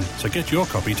 $74.99, so get your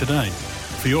copy today.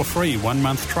 For your free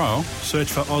 1-month trial,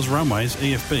 search for Oz Runways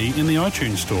EFB in the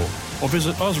iTunes Store or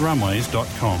visit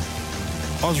ozrunways.com.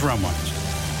 Oz Runways.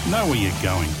 Know where you're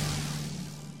going.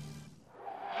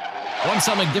 Want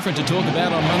something different to talk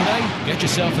about on Monday? Get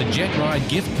yourself a Jet Ride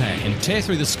gift pack and tear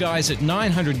through the skies at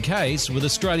 900 Ks with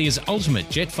Australia's ultimate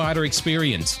jet fighter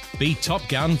experience. Be Top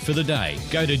Gun for the day.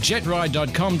 Go to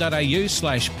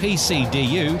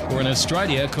jetride.com.au/PCDU or in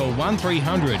Australia call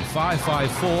 1300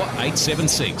 554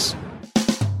 876.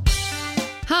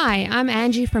 Hi, I'm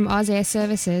Angie from Oz Air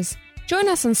Services. Join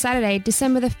us on Saturday,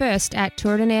 December the 1st at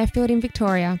Tooradin Airfield in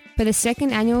Victoria for the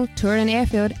 2nd annual Tooradin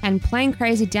Airfield and Plane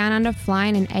Crazy Down Under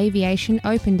Flying and Aviation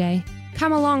Open Day.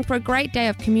 Come along for a great day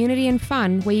of community and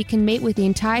fun where you can meet with the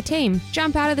entire team,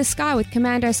 jump out of the sky with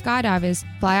Commando skydivers,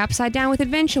 fly upside down with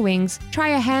Adventure Wings, try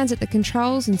your hands at the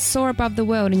controls and soar above the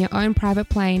world in your own private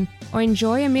plane, or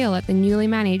enjoy a meal at the newly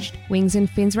managed Wings and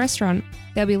Fins restaurant.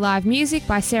 There'll be live music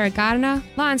by Sarah Gardiner,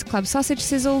 Lions Club Sausage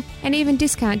Sizzle, and even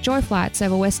discount joy flights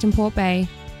over Western Port Bay.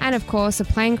 And of course, the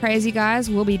Plane Crazy guys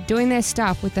will be doing their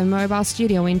stuff with the mobile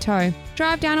studio in tow.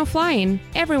 Drive down or fly in,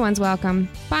 everyone's welcome.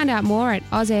 Find out more at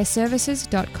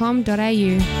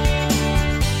ozairservices.com.au.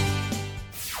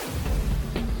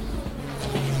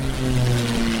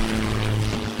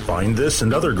 Find this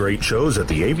and other great shows at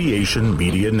the Aviation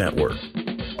Media Network.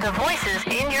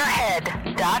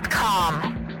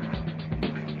 thevoicesinyourhead.com.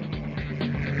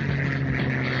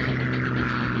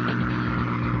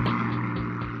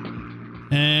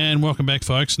 And welcome back,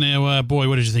 folks. Now, boy,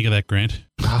 what did you think of that, Grant?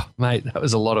 Oh, mate, that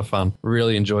was a lot of fun.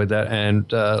 Really enjoyed that.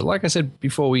 And like I said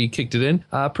before we kicked it in,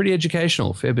 pretty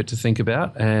educational, fair bit to think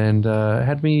about, and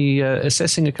had me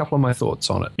assessing a couple of my thoughts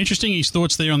on it. Interesting, his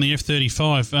thoughts there on the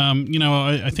F-35. I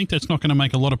think that's not going to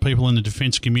make a lot of people in the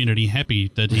defence community happy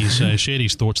that he's shared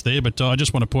his thoughts there, but I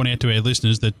just want to point out to our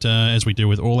listeners that, as we do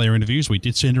with all our interviews, we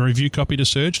did send a review copy to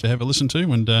Serge to have a listen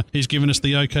to, and he's given us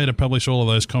the okay to publish all of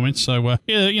those comments. So,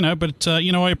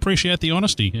 I appreciate the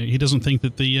honesty. He doesn't think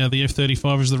that the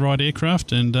F-35 is the right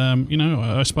aircraft, and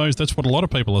I suppose that's what a lot of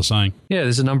people are saying. Yeah,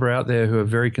 there's a number out there who are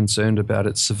very concerned about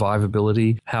its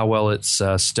survivability, how well its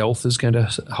stealth is going to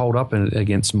hold up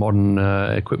against modern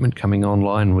equipment coming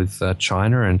online with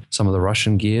China and some of the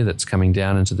Russian gear that's coming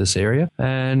down into this area,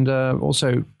 and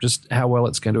also just how well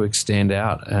it's going to extend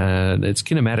out, and its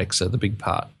kinematics are the big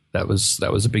part. That was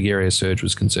a big area Serge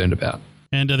was concerned about.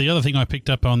 And the other thing I picked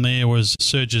up on there was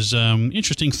Serge's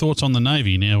interesting thoughts on the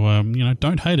Navy. Now,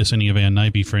 don't hate us, any of our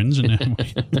Navy friends.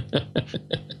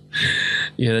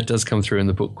 Yeah, that does come through in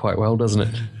the book quite well, doesn't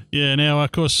it? Yeah, now,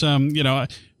 of course, I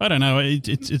don't know.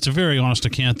 It's a very honest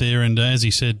account there, and as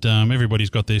he said, everybody's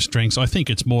got their strengths. I think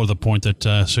it's more the point that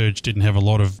Serge didn't have a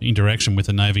lot of interaction with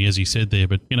the Navy, as he said there.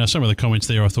 But, some of the comments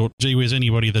there, I thought, gee whiz,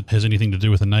 anybody that has anything to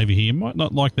do with the Navy here might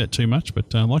not like that too much.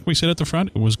 But like we said at the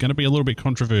front, it was going to be a little bit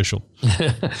controversial.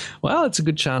 Well, it's a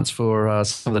good chance for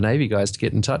some of the Navy guys to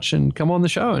get in touch and come on the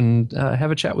show and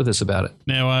have a chat with us about it.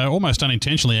 Now, almost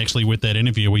unintentionally, actually, with that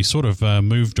interview, we sort of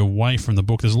moved away from the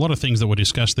book. There's a lot of things that were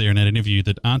discussed there in that interview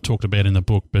that aren't talked about in the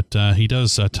book, but he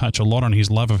does touch a lot on his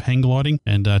love of hang gliding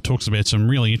and talks about some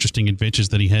really interesting adventures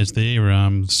that he has there,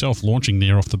 self-launching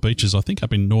there off the beaches, I think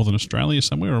up in northern Australia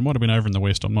somewhere, or it might have been over in the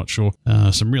west, I'm not sure.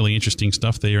 Some really interesting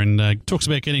stuff there, and talks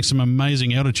about getting some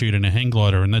amazing altitude in a hang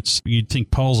glider, and that's, you'd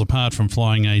think, poles apart from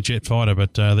flying a jet fighter,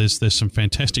 but there's some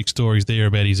fantastic stories there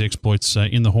about his exploits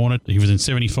in the Hornet. He was in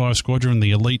 75 Squadron,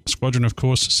 the Elite Squadron, of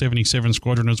course, 77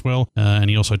 Squadron as well, and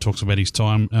he also talks about his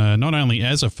time not only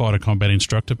as a fighter combat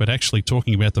instructor, but actually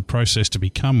talking about about the process to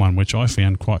become one, which I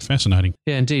found quite fascinating.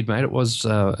 Yeah, indeed, mate. It was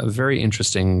a very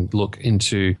interesting look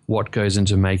into what goes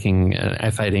into making an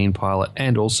F-18 pilot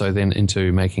and also then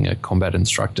into making a combat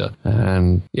instructor.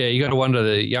 And yeah, you got to wonder,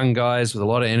 the young guys with a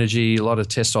lot of energy, a lot of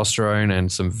testosterone,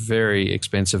 and some very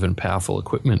expensive and powerful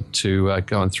equipment to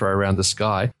go and throw around the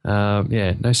sky.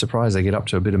 Yeah, no surprise they get up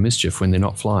to a bit of mischief when they're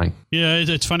not flying. Yeah,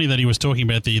 it's funny that he was talking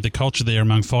about the culture there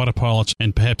among fighter pilots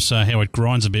and perhaps how it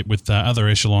grinds a bit with other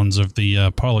echelons of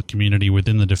the pilot community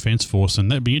within the Defence Force.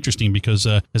 And that'd be interesting because,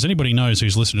 as anybody knows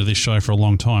who's listened to this show for a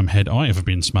long time, had I ever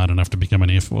been smart enough to become an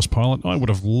Air Force pilot, I would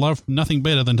have loved nothing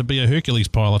better than to be a Hercules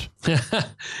pilot.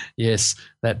 Yes,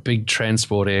 that big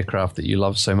transport aircraft that you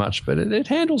love so much, but it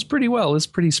handles pretty well. It's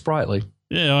pretty sprightly.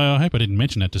 Yeah, I hope I didn't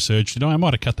mention that to Serge, did I? I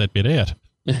might have cut that bit out.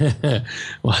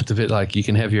 Well, it's a bit like you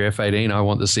can have your F-18. I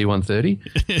want the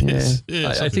C-130. Yes,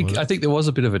 yeah. I think there was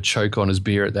a bit of a choke on his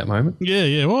beer at that moment.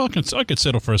 Yeah. Well, I could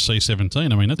settle for a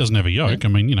C-17. I mean, that doesn't have a yoke. Yeah.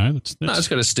 I mean, you know, no, it's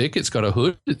got a stick. It's got a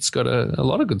hood. It's got a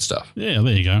lot of good stuff. Yeah,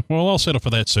 there you go. Well, I'll settle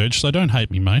for that, Serge. So don't hate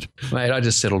me, mate. Mate, I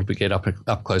just settled to get up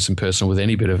close and personal with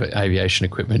any bit of aviation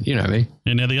equipment. You know me.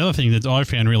 And now the other thing that I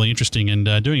found really interesting,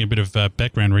 and doing a bit of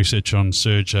background research on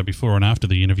Serge before and after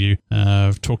the interview,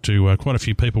 I've talked to quite a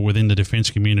few people within the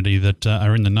defence community that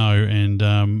are in the know, and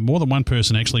more than one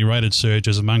person actually rated Serge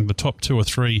as among the top 2 or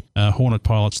 3 Hornet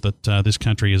pilots that this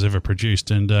country has ever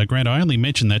produced. And Grant, I only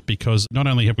mention that because not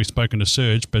only have we spoken to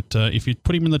Serge, but if you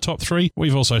put him in the top 3,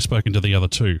 we've also spoken to the other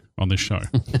 2 on this show.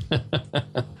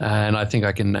 And I think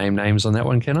I can name names on that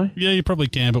one, can I? Yeah, you probably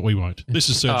can, but we won't. This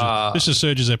is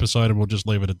Serge's episode, and we'll just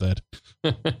leave it at that.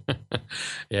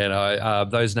 Yeah, no,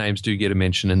 those names do get a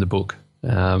mention in the book.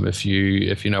 If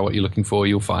you know what you're looking for,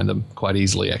 you'll find them quite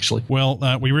easily, actually. Well,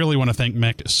 we really want to thank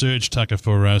Serge Tucker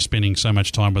for spending so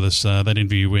much time with us. That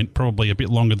interview went probably a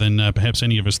bit longer than perhaps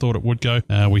any of us thought it would go.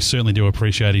 We certainly do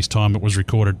appreciate his time. It was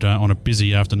recorded on a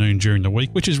busy afternoon during the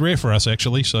week, which is rare for us,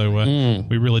 actually, so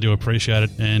we really do appreciate it.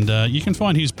 And you can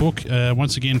find his book,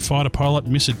 once again, Fighter Pilot,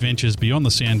 Misadventures Beyond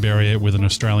the Sound Barrier with an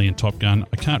Australian Top Gun.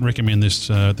 I can't recommend this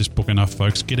book enough,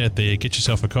 folks. Get out there, get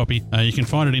yourself a copy. You can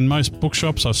find it in most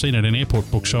bookshops. I've seen it in airport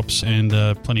bookshops and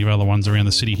plenty of other ones around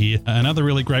the city here. Another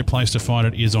really great place to find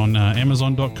it is on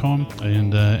Amazon.com,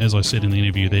 and as I said in the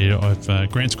interview there,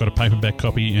 Grant's got a paperback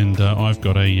copy and I've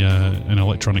got an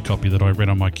electronic copy that I read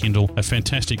on my Kindle. A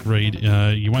fantastic read.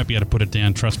 You won't be able to put it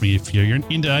down, trust me, if you're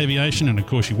into aviation, and of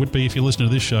course you would be if you listen to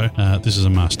this show. This is a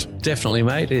must. Definitely,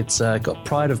 mate. It's got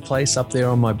pride of place up there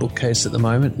on my bookcase at the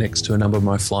moment, next to a number of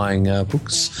my flying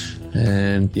books.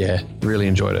 And yeah, really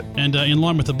enjoyed it. And in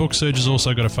line with the book, Serge has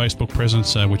also got a Facebook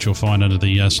presence, which you'll find under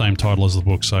the same title as the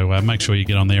book. So make sure you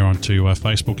get on there onto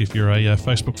Facebook if you're a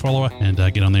Facebook follower, and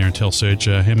get on there and tell Serge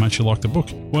how much you like the book.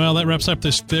 Well, that wraps up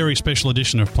this very special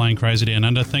edition of Plane Crazy Down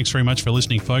Under. Thanks very much for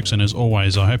listening, folks. And as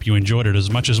always, I hope you enjoyed it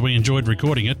as much as we enjoyed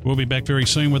recording it. We'll be back very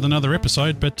soon with another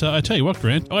episode. But I tell you what,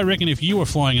 Grant, I reckon if you were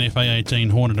flying an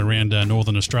FA-18 Hornet around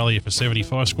Northern Australia for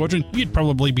 75 Squadron, you'd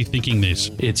probably be thinking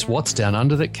this. It's what's down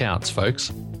under that counts,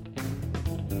 folks.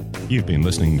 You've been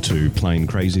listening to Plane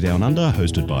Crazy Down Under,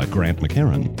 hosted by Grant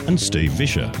McHerron and Steve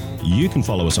Vischer. You can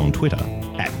follow us on Twitter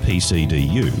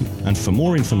 @PCDU, and for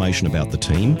more information about the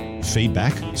team,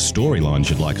 feedback, storylines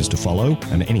you'd like us to follow,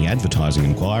 and any advertising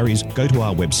inquiries, go to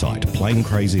our website,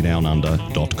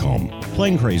 planecrazydownunder.com.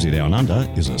 Plane Crazy Down Under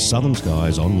is a Southern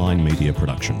Skies online media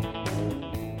production.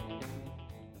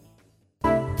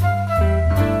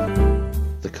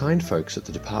 The kind folks at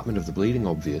the Department of the Bleeding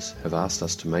Obvious have asked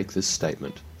us to make this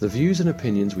statement. The views and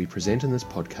opinions we present in this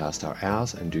podcast are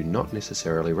ours and do not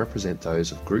necessarily represent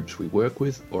those of groups we work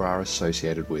with or are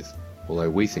associated with, although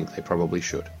we think they probably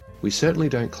should. We certainly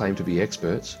don't claim to be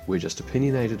experts, we're just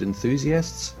opinionated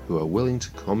enthusiasts who are willing to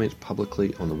comment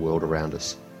publicly on the world around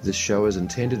us. This show is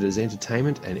intended as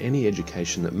entertainment, and any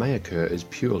education that may occur is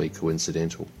purely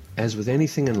coincidental. As with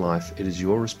anything in life, it is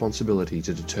your responsibility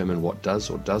to determine what does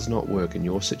or does not work in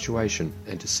your situation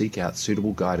and to seek out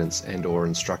suitable guidance and/or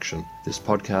instruction. This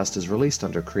podcast is released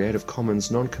under Creative Commons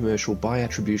non-commercial by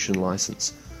attribution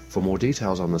license. For more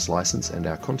details on this license and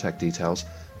our contact details,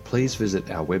 please visit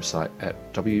our website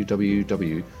at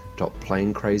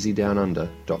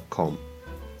www.planecrazydownunder.com.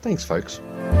 Thanks, folks.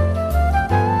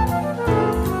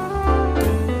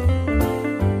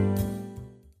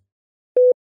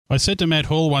 I said to Matt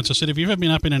Hall once, I said, have you ever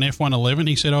been up in an F-111?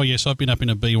 He said, oh, yes, I've been up in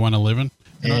a B-111.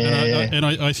 And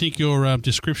I think your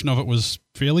description of it was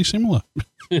fairly similar.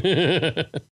 I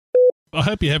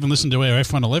hope you haven't listened to our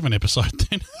F-111 episode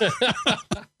then.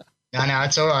 No,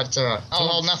 it's all right. It's all right. I'll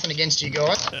hold nothing against you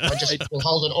guys. I just will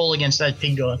hold it all against those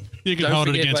pig guys. You can hold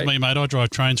it against me, mate. I drive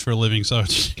trains for a living, so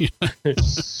it's,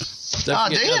 Do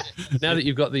you? Now that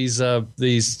you've got these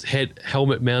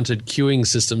helmet-mounted queuing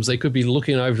systems, they could be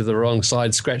looking over to the wrong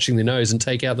side, scratching their nose, and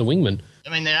take out the wingman. I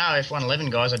mean, there are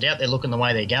F111 guys. I doubt they're looking the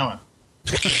way they're going.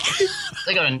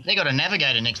 They got a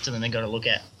navigator next to them. They got to look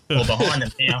at or behind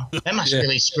them now. They must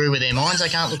really screw with their minds. They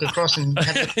can't look across and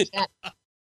have a chat.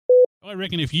 I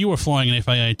reckon if you were flying an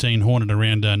FA-18 Hornet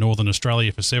around Northern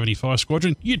Australia for 75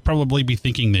 Squadron, you'd probably be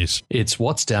thinking this. It's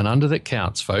what's down under that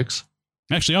counts, folks.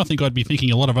 Actually, I think I'd be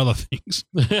thinking a lot of other things.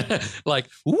 Like,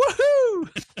 woohoo!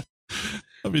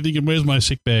 I'd be thinking, where's my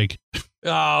sick bag?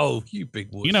 Oh, you big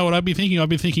wood. You know what I'd be thinking? I'd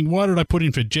be thinking, why did I put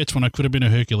in for jets when I could have been a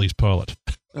Hercules pilot?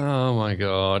 Oh, my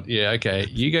God. Yeah, okay.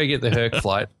 You go get the Herc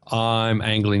flight. I'm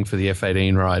angling for the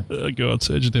F-18 ride. Oh, God,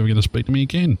 Serge's never going to speak to me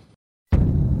again.